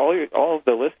to all of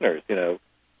the listeners,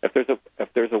 if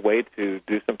there's a way to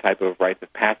do some type of rites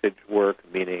of passage work,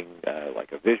 meaning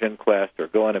like a vision quest or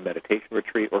go on a meditation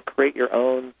retreat or create your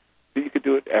own. You could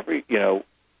do it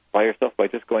by yourself by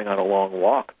just going on a long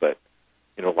walk, but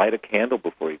light a candle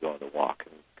before you go on the walk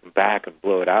and come back and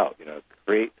blow it out.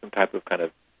 Create some type of kind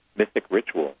of mystic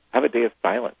ritual. Have a day of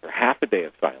silence or half a day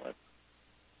of silence,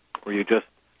 where you just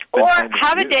or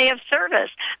have a day of service.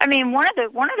 I mean, one of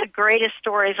the greatest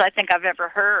stories I think I've ever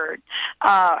heard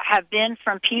have been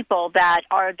from people that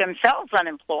are themselves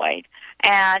unemployed.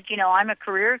 And, I'm a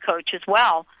career coach as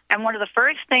well. And one of the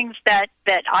first things that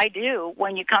I do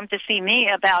when you come to see me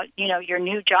about, your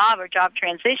new job or job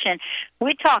transition,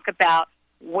 we talk about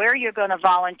where you're going to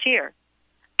volunteer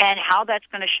and how that's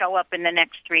going to show up in the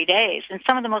next 3 days. And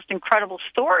some of the most incredible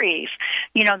stories,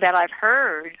 that I've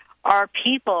heard are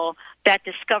people that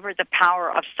discover the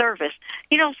power of service.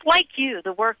 Like you,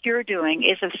 the work you're doing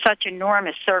is of such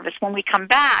enormous service. When we come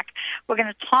back, we're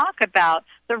going to talk about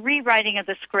the rewriting of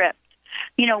the script.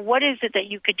 What is it that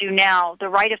you could do now, the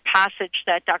rite of passage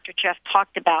that Dr. Jeff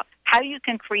talked about, how you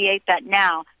can create that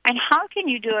now, and how can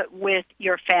you do it with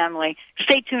your family.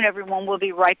 Stay tuned, everyone. We'll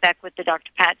be right back with the Dr.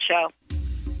 Pat Show.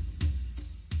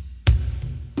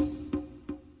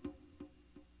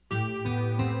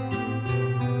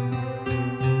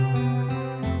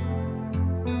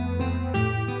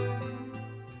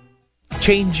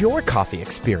 Change your coffee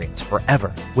experience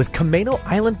forever with Camano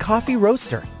Island Coffee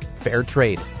Roaster. Fair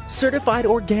trade, certified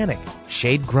organic,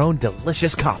 shade-grown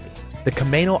delicious coffee. The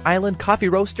Camano Island Coffee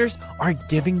Roasters are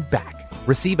giving back.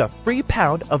 Receive a free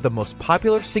pound of the most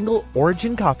popular single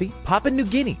origin coffee, Papua New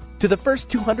Guinea, to the first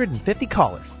 250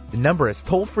 callers. The number is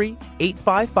toll-free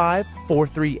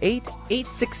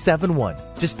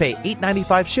 855-438-8671. Just pay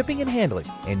 $8.95 shipping and handling,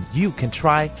 and you can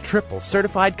try triple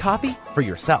certified coffee for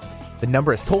yourself. The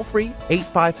number is toll-free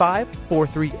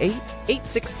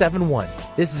 855-438-8671.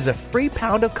 This is a free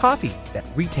pound of coffee that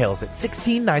retails at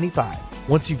 $16.95.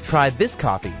 Once you've tried this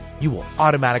coffee, you will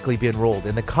automatically be enrolled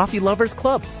in the Coffee Lovers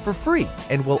Club for free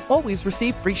and will always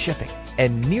receive free shipping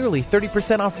and nearly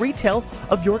 30% off retail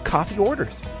of your coffee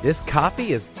orders. This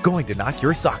coffee is going to knock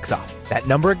your socks off. That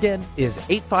number again is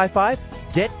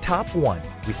 855-GET-TOP1.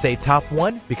 We say top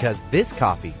 1 because this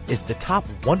coffee is the top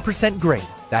 1% grade.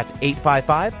 That's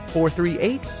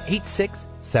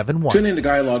 855-438-8671. Tune in to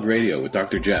Gaialogue Radio with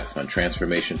Dr. Jeff on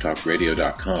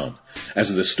TransformationTalkRadio.com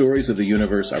as the stories of the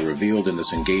universe are revealed in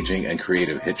this engaging and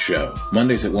creative hit show.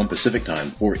 Mondays at 1 Pacific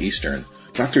Time, 4 Eastern,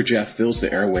 Dr. Jeff fills the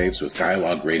airwaves with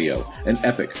Gaialogue Radio, an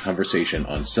epic conversation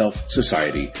on self,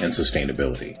 society, and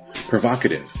sustainability.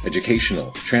 Provocative,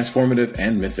 educational, transformative,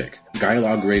 and mythic,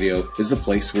 Gaialogue Radio is the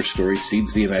place where story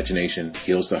seeds the imagination,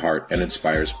 heals the heart, and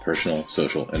inspires personal,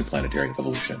 social, and planetary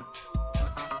evolution.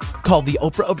 Called the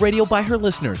Oprah of radio by her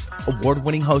listeners,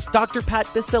 award-winning host Dr. Pat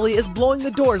Baccili is blowing the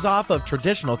doors off of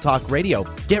traditional talk radio.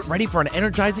 Get ready for an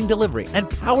energizing delivery and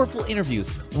powerful interviews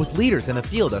with leaders in the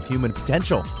field of human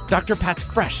potential. Dr. Pat's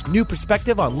fresh, new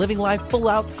perspective on living life full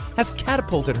out has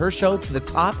catapulted her show to the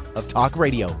top of talk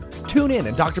radio. Tune in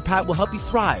and Dr. Pat will help you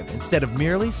thrive instead of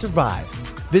merely survive.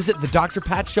 Visit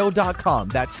thedrpatshow.com.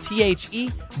 That's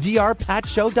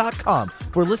THEDRPatshow.com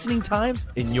for listening times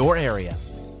in your area.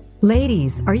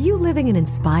 Ladies, are you living an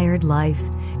inspired life?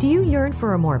 Do you yearn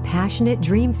for a more passionate,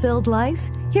 dream-filled life?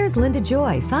 Here's Linda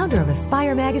Joy, founder of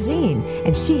Aspire Magazine,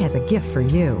 and she has a gift for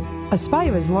you.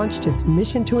 Aspire has launched its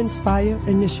Mission to Inspire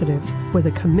initiative with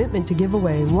a commitment to give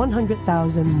away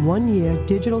 100,000 one-year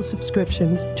digital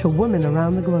subscriptions to women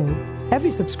around the globe.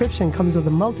 Every subscription comes with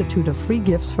a multitude of free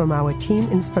gifts from our team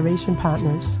inspiration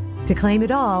partners. To claim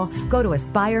it all, go to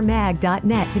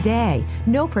aspiremag.net today.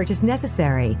 No purchase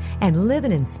necessary, and live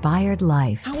an inspired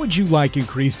life. How would you like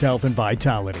increased health and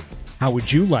vitality? How would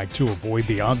you like to avoid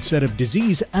the onset of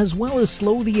disease as well as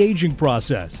slow the aging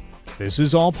process? This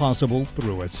is all possible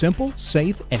through a simple,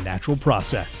 safe, and natural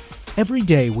process. Every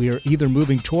day we are either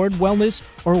moving toward wellness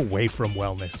or away from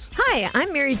wellness. Hi,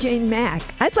 I'm Mary Jane Mack.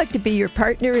 I'd like to be your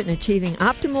partner in achieving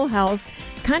optimal health.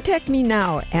 Contact me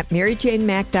now at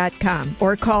maryjanemack.com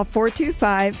or call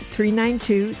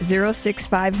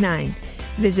 425-392-0659.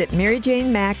 Visit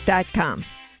maryjanemack.com.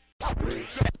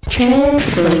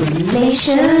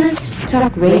 Transformation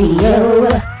Talk Radio.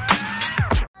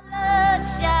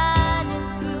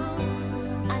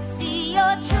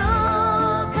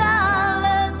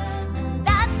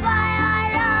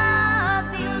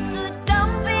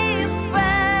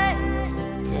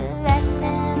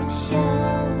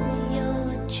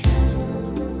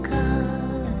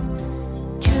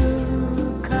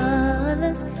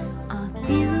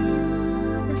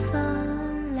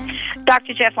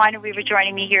 Dr. Jeff Leinaweaver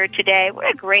joining me here today. What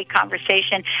a great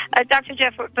conversation. Dr.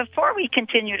 Jeff, before we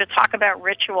continue to talk about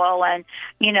ritual and,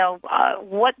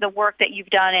 what the work that you've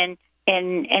done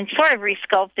in sort of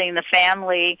resculpting the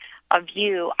family of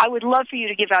you, I would love for you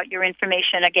to give out your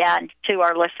information again to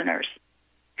our listeners.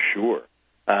 Sure.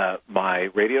 My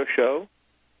radio show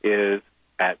is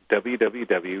at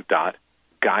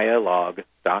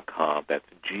www.gaialogue.com. That's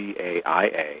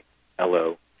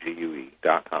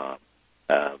GAIALOGUE.com.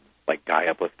 Like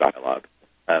Gaia plus Dialogue.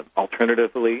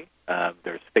 Alternatively,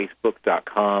 there's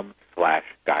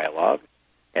Facebook.com/Gaialogue,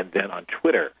 and then on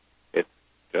Twitter, it's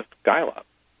just Gaialogue.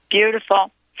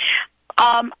 Beautiful.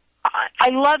 I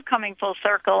love coming full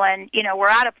circle, and, we're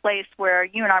at a place where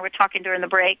you and I were talking during the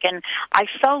break, and I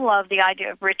so love the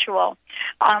idea of ritual.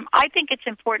 I think it's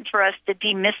important for us to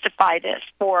demystify this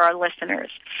for our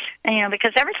listeners,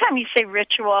 because every time you say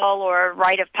ritual or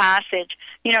rite of passage,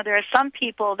 there are some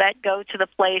people that go to the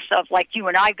place of, like you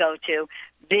and I go to,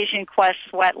 Vision Quest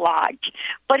Sweat Lodge.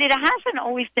 But it hasn't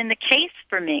always been the case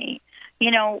for me.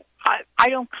 I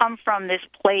don't come from this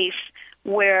place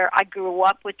where I grew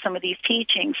up with some of these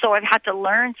teachings, so I've had to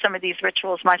learn some of these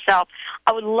rituals myself.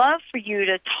 I would love for you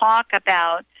to talk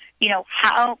about,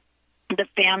 how the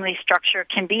family structure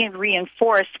can be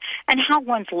reinforced and how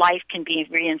one's life can be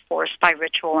reinforced by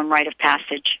ritual and rite of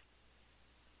passage.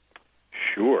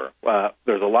 Sure.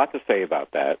 There's a lot to say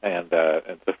about that, and so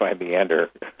if I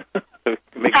meander,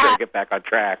 make sure I get back on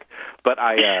track. But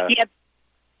Yep.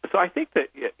 So I think that,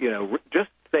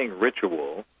 just saying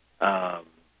ritual,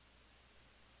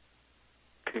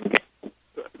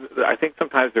 I think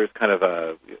sometimes there's kind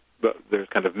of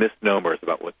misnomers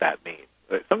about what that means.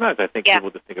 Sometimes I think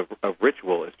people just think of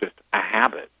ritual as just a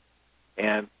habit,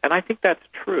 and I think that's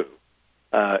true.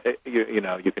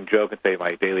 You can joke and say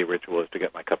my daily ritual is to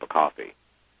get my cup of coffee,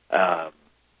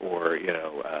 or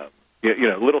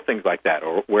little things like that,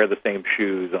 or wear the same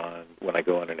shoes on when I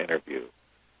go on an interview.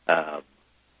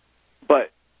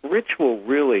 But ritual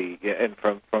really, and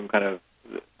from kind of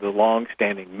the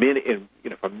long-standing,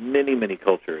 from many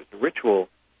cultures, ritual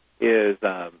is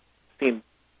seen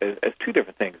as two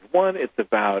different things. One, it's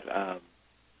about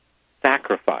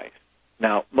sacrifice.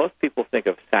 Now, most people think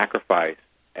of sacrifice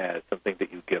as something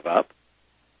that you give up,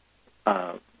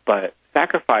 but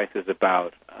sacrifice is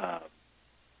about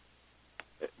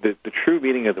the true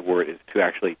meaning of the word is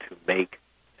to make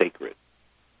sacred,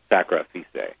 sacrifice,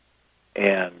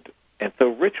 and so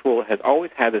ritual has always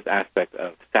had this aspect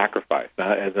of sacrifice,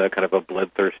 not as a kind of a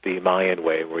bloodthirsty Mayan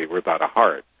way where you rip out a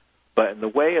heart, but in the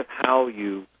way of how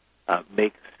you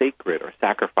make sacred or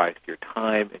sacrifice your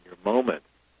time and your moments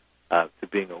to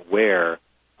being aware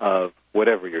of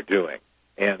whatever you're doing.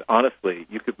 And honestly,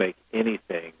 you could make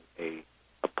anything a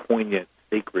poignant,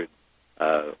 sacred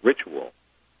ritual.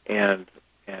 And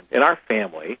in our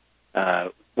family,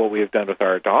 what we have done with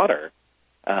our daughter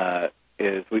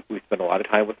is we spend a lot of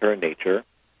time with her in nature.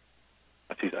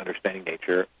 She's understanding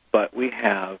nature, but we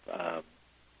have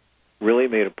really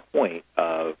made a point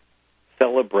of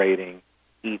celebrating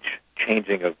each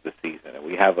changing of the season. And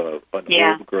we have an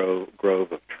old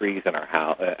grove of trees in our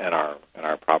house, in our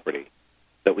property,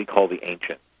 that we call the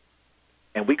Ancient.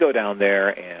 And we go down there,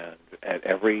 and at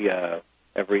every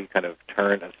kind of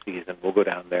turn of season, we'll go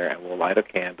down there and we'll light a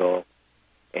candle,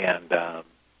 and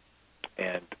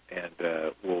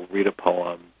we'll read a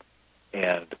poem,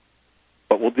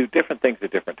 but we'll do different things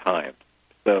at different times.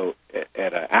 So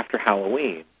after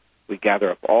Halloween, we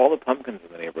gather up all the pumpkins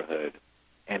in the neighborhood,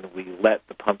 and we let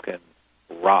the pumpkins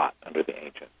rot under the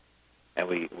ancient. And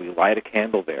we light a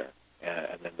candle there,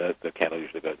 and then the candle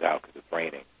usually goes out because it's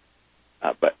raining.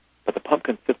 But the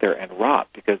pumpkins sit there and rot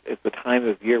because it's the time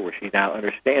of year where she now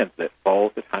understands that fall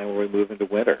is the time where we move into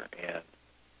winter.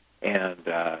 And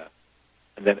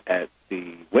then at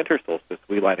the winter solstice,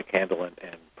 we light a candle and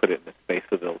put it in the space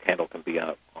so the candle can be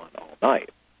on all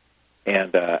night.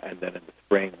 And then in the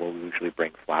spring, we'll usually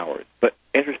bring flowers. But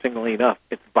interestingly enough,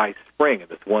 it's by spring in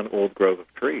this one old grove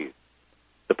of trees,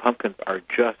 the pumpkins are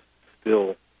just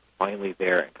still finally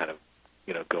there and kind of,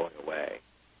 going away.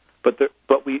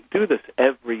 But we do this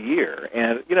every year,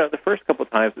 and the first couple of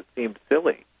times it seemed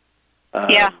silly.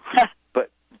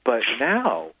 But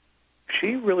now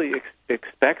she really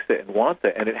expects it and wants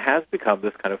it, and it has become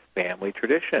this kind of family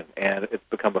tradition, and it's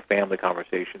become a family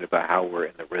conversation about how we're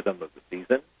in the rhythm of the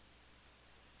season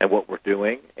and what we're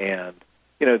doing. And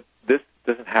this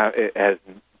it has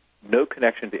no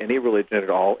connection to any religion at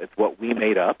all. It's what we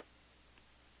made up,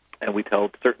 and we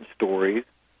tell certain stories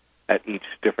at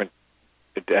different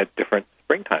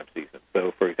springtime seasons.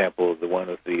 So, for example, the one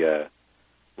with the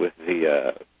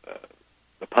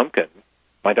pumpkin,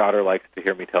 my daughter likes to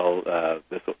hear me tell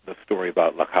the story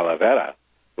about La Calavera,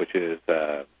 which is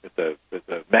it's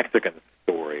a Mexican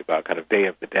story about kind of Day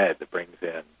of the Dead that brings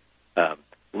in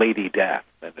Lady Death.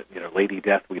 And Lady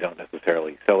Death we don't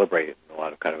necessarily celebrate in a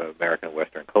lot of kind of American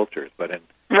Western cultures, but in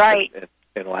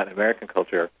Latin American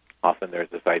culture, often there's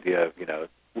this idea of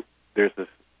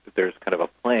there's kind of a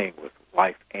playing with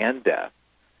life and death,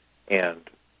 and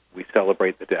we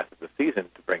celebrate the death of the season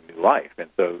to bring new life. And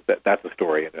so that's a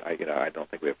story, and I don't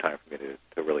think we have time for me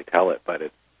to really tell it, but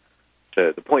it's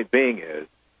the point being is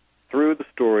through the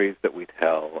stories that we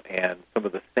tell and some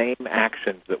of the same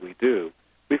actions that we do,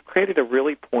 we've created a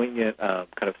really poignant kind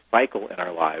of cycle in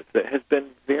our lives that has been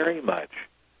very much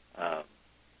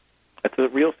it's a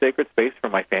real sacred space for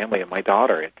my family and my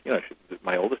daughter. And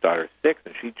my oldest daughter is 6,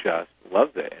 and she just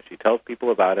loves it, and she tells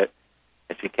people about it,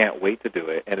 and she can't wait to do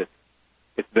it. And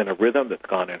it's been a rhythm that's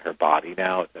gone in her body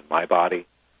now. It's in my body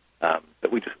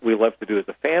that we love to do as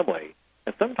a family.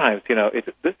 And sometimes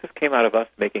this just came out of us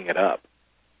making it up.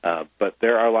 But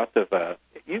there are lots of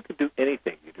you can do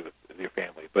anything you do with your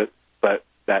family, but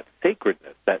that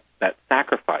sacredness, that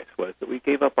sacrifice was that we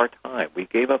gave up our time, we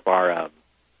gave up our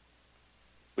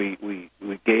we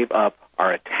gave up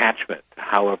our attachment to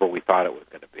however we thought it was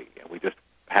going to be, and we just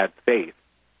had faith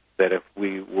that if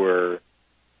we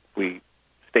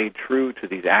stayed true to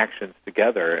these actions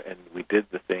together and we did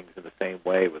the things in the same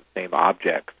way with the same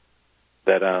objects,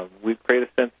 that we'd create a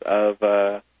sense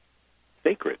of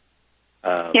sacred.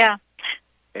 That's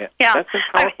so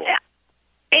powerful.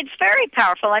 It's very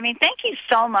powerful. I mean, thank you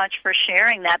so much for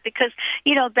sharing that, because,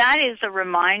 that is a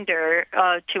reminder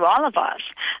to all of us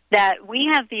that we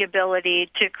have the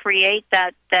ability to create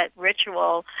that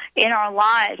ritual in our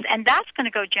lives, and that's going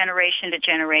to go generation to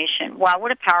generation. Wow,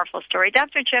 what a powerful story.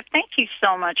 Dr. Jeff, thank you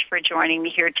so much for joining me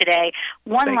here today.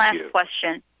 One last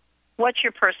question. What's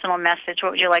your personal message?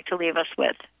 What would you like to leave us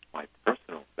with? My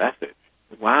personal message?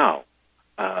 Wow.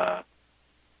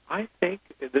 I think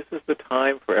this is the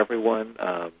time for everyone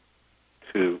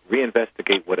to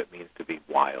reinvestigate what it means to be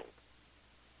wild.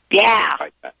 Yeah.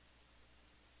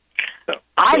 So,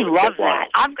 I love that.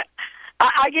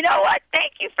 You know what?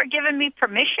 Thank you for giving me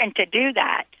permission to do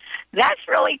that. That's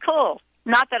really cool.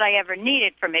 Not that I ever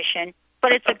needed permission,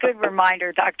 but it's a good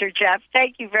reminder, Dr. Jeff.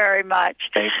 Thank you very much.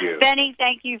 Thank you. Benny,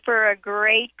 thank you for a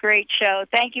great, great show.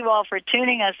 Thank you all for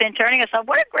tuning us in, turning us on.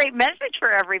 What a great message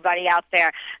for everybody out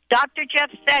there. Dr.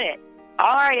 Jeff said it.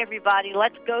 All right, everybody,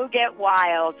 let's go get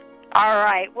wild. All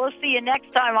right, we'll see you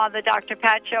next time on the Dr.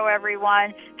 Pat Show,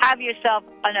 everyone. Have yourself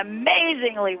an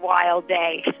amazingly wild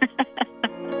day.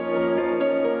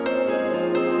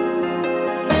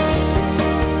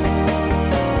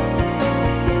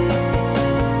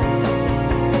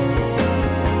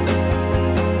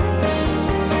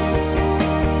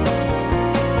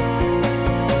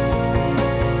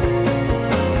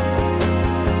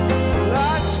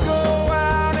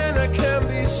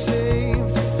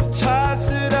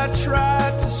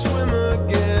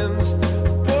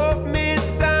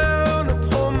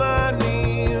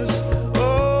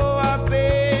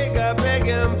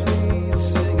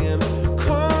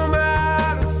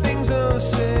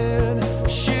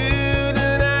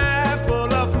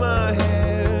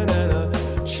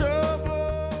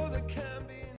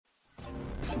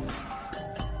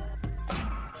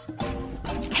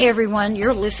 Hey everyone,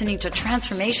 you're listening to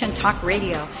Transformation Talk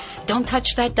Radio. Don't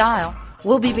touch that dial.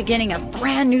 We'll be beginning a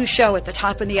brand new show at the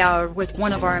top of the hour with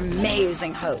one of our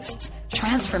amazing hosts,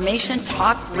 Transformation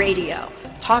Talk Radio.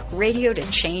 Talk radio to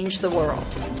change the world.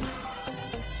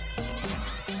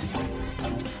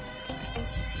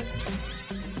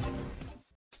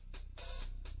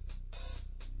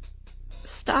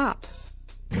 Stop.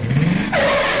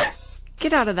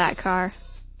 Get out of that car.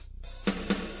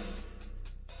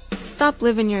 Stop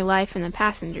living your life in the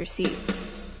passenger seat.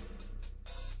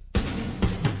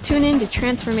 Tune in to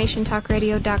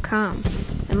TransformationTalkRadio.com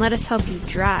and let us help you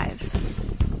drive.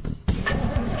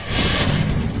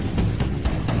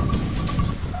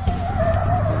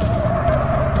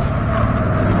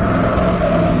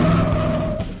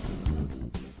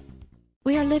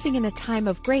 We are living in a time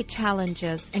of great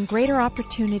challenges and greater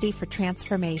opportunity for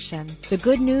transformation. The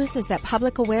good news is that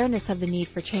public awareness of the need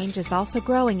for change is also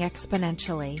growing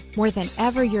exponentially. More than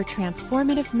ever, your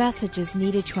transformative message is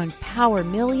needed to empower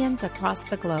millions across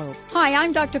the globe. Hi,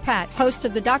 I'm Dr. Pat, host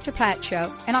of the Dr. Pat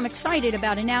Show, and I'm excited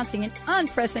about announcing an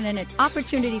unprecedented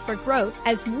opportunity for growth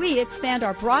as we expand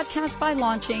our broadcast by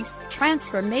launching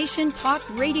Transformation Talk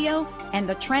Radio and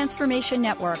the Transformation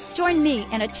Network. Join me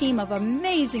and a team of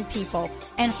amazing people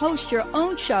and host your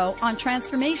own show on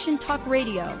Transformation Talk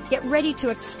Radio. Get ready to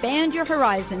expand your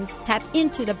horizons, tap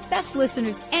into the best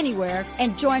listeners anywhere,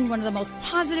 and join one of the most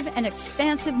positive and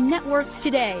expansive networks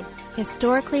today.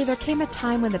 Historically, there came a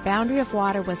time when the boundary of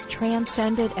water was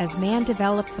transcended as man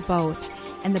developed the boat,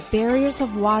 and the barriers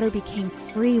of water became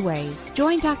freeways.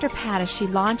 Join Dr. Pat as she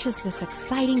launches this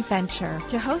exciting venture.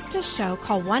 To host a show,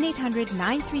 call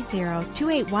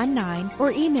 1-800-930-2819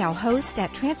 or email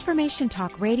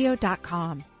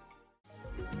host@transformationtalkradio.com.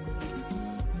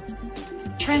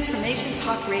 Transformation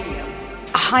Talk Radio,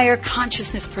 a higher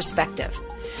consciousness perspective.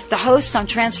 The hosts on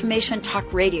Transformation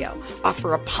Talk Radio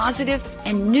offer a positive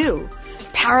and new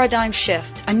paradigm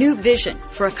shift, a new vision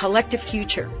for a collective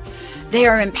future. They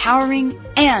are empowering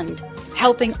and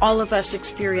helping all of us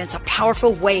experience a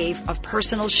powerful wave of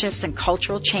personal shifts and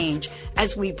cultural change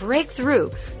as we break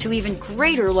through to even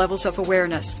greater levels of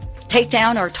awareness. Take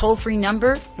down our toll-free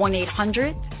number,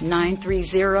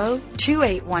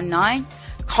 1-800-930-2819.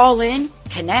 Call in,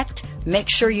 connect, make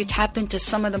sure you tap into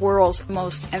some of the world's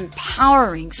most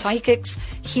empowering psychics,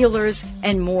 healers,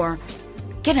 and more.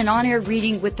 Get an on-air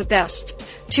reading with the best.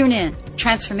 Tune in,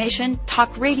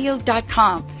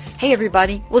 TransformationTalkRadio.com. Hey,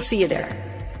 everybody, we'll see you there.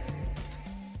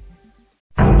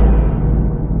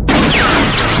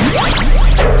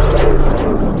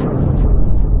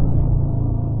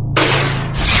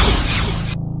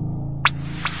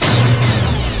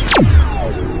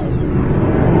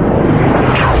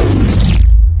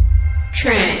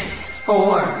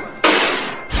 Transform.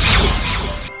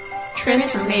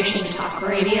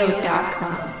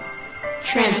 TransformationTalkRadio.com.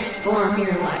 Transform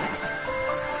your life.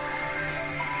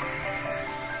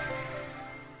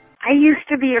 I used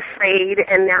to be afraid,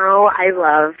 and now I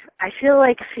love. I feel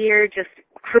like fear just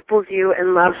cripples you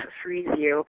and love frees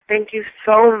you. Thank you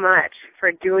so much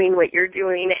for doing what you're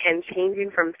doing and changing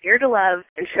from fear to love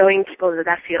and showing people that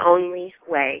that's the only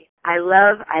way. I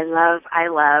love, I love, I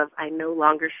love. I no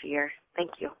longer fear.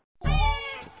 Thank you.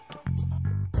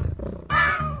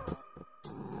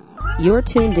 You're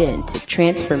tuned in to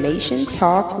Transformation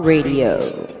Talk Radio.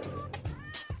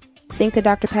 Think the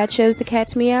Dr. Pat Show's the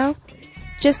cat's meow?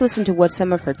 Just listen to what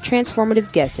some of her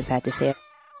transformative guests have had to say.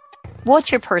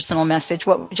 What's your personal message?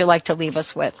 What would you like to leave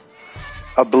us with?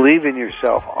 Believe in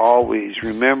yourself always.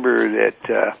 Remember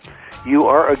that you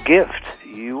are a gift.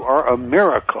 You are a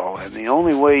miracle. And the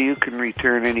only way you can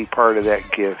return any part of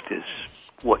that gift is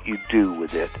what you do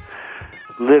with it.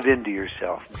 Live into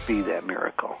yourself. Be that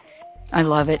miracle. I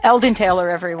love it. Eldon Taylor,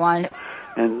 everyone.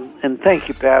 And thank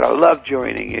you, Pat. I love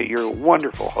joining you. You're a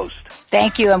wonderful host.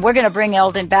 Thank you. And we're going to bring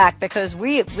Eldon back because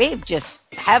we just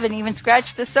haven't even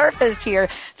scratched the surface here.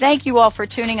 Thank you all for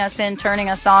tuning us in, turning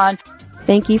us on.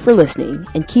 Thank you for listening,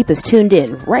 and keep us tuned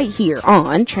in right here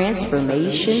on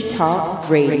Transformation Talk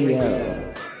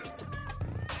Radio.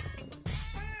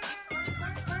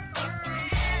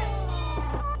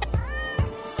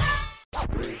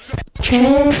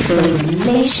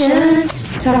 Transformation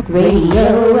Talk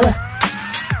Radio.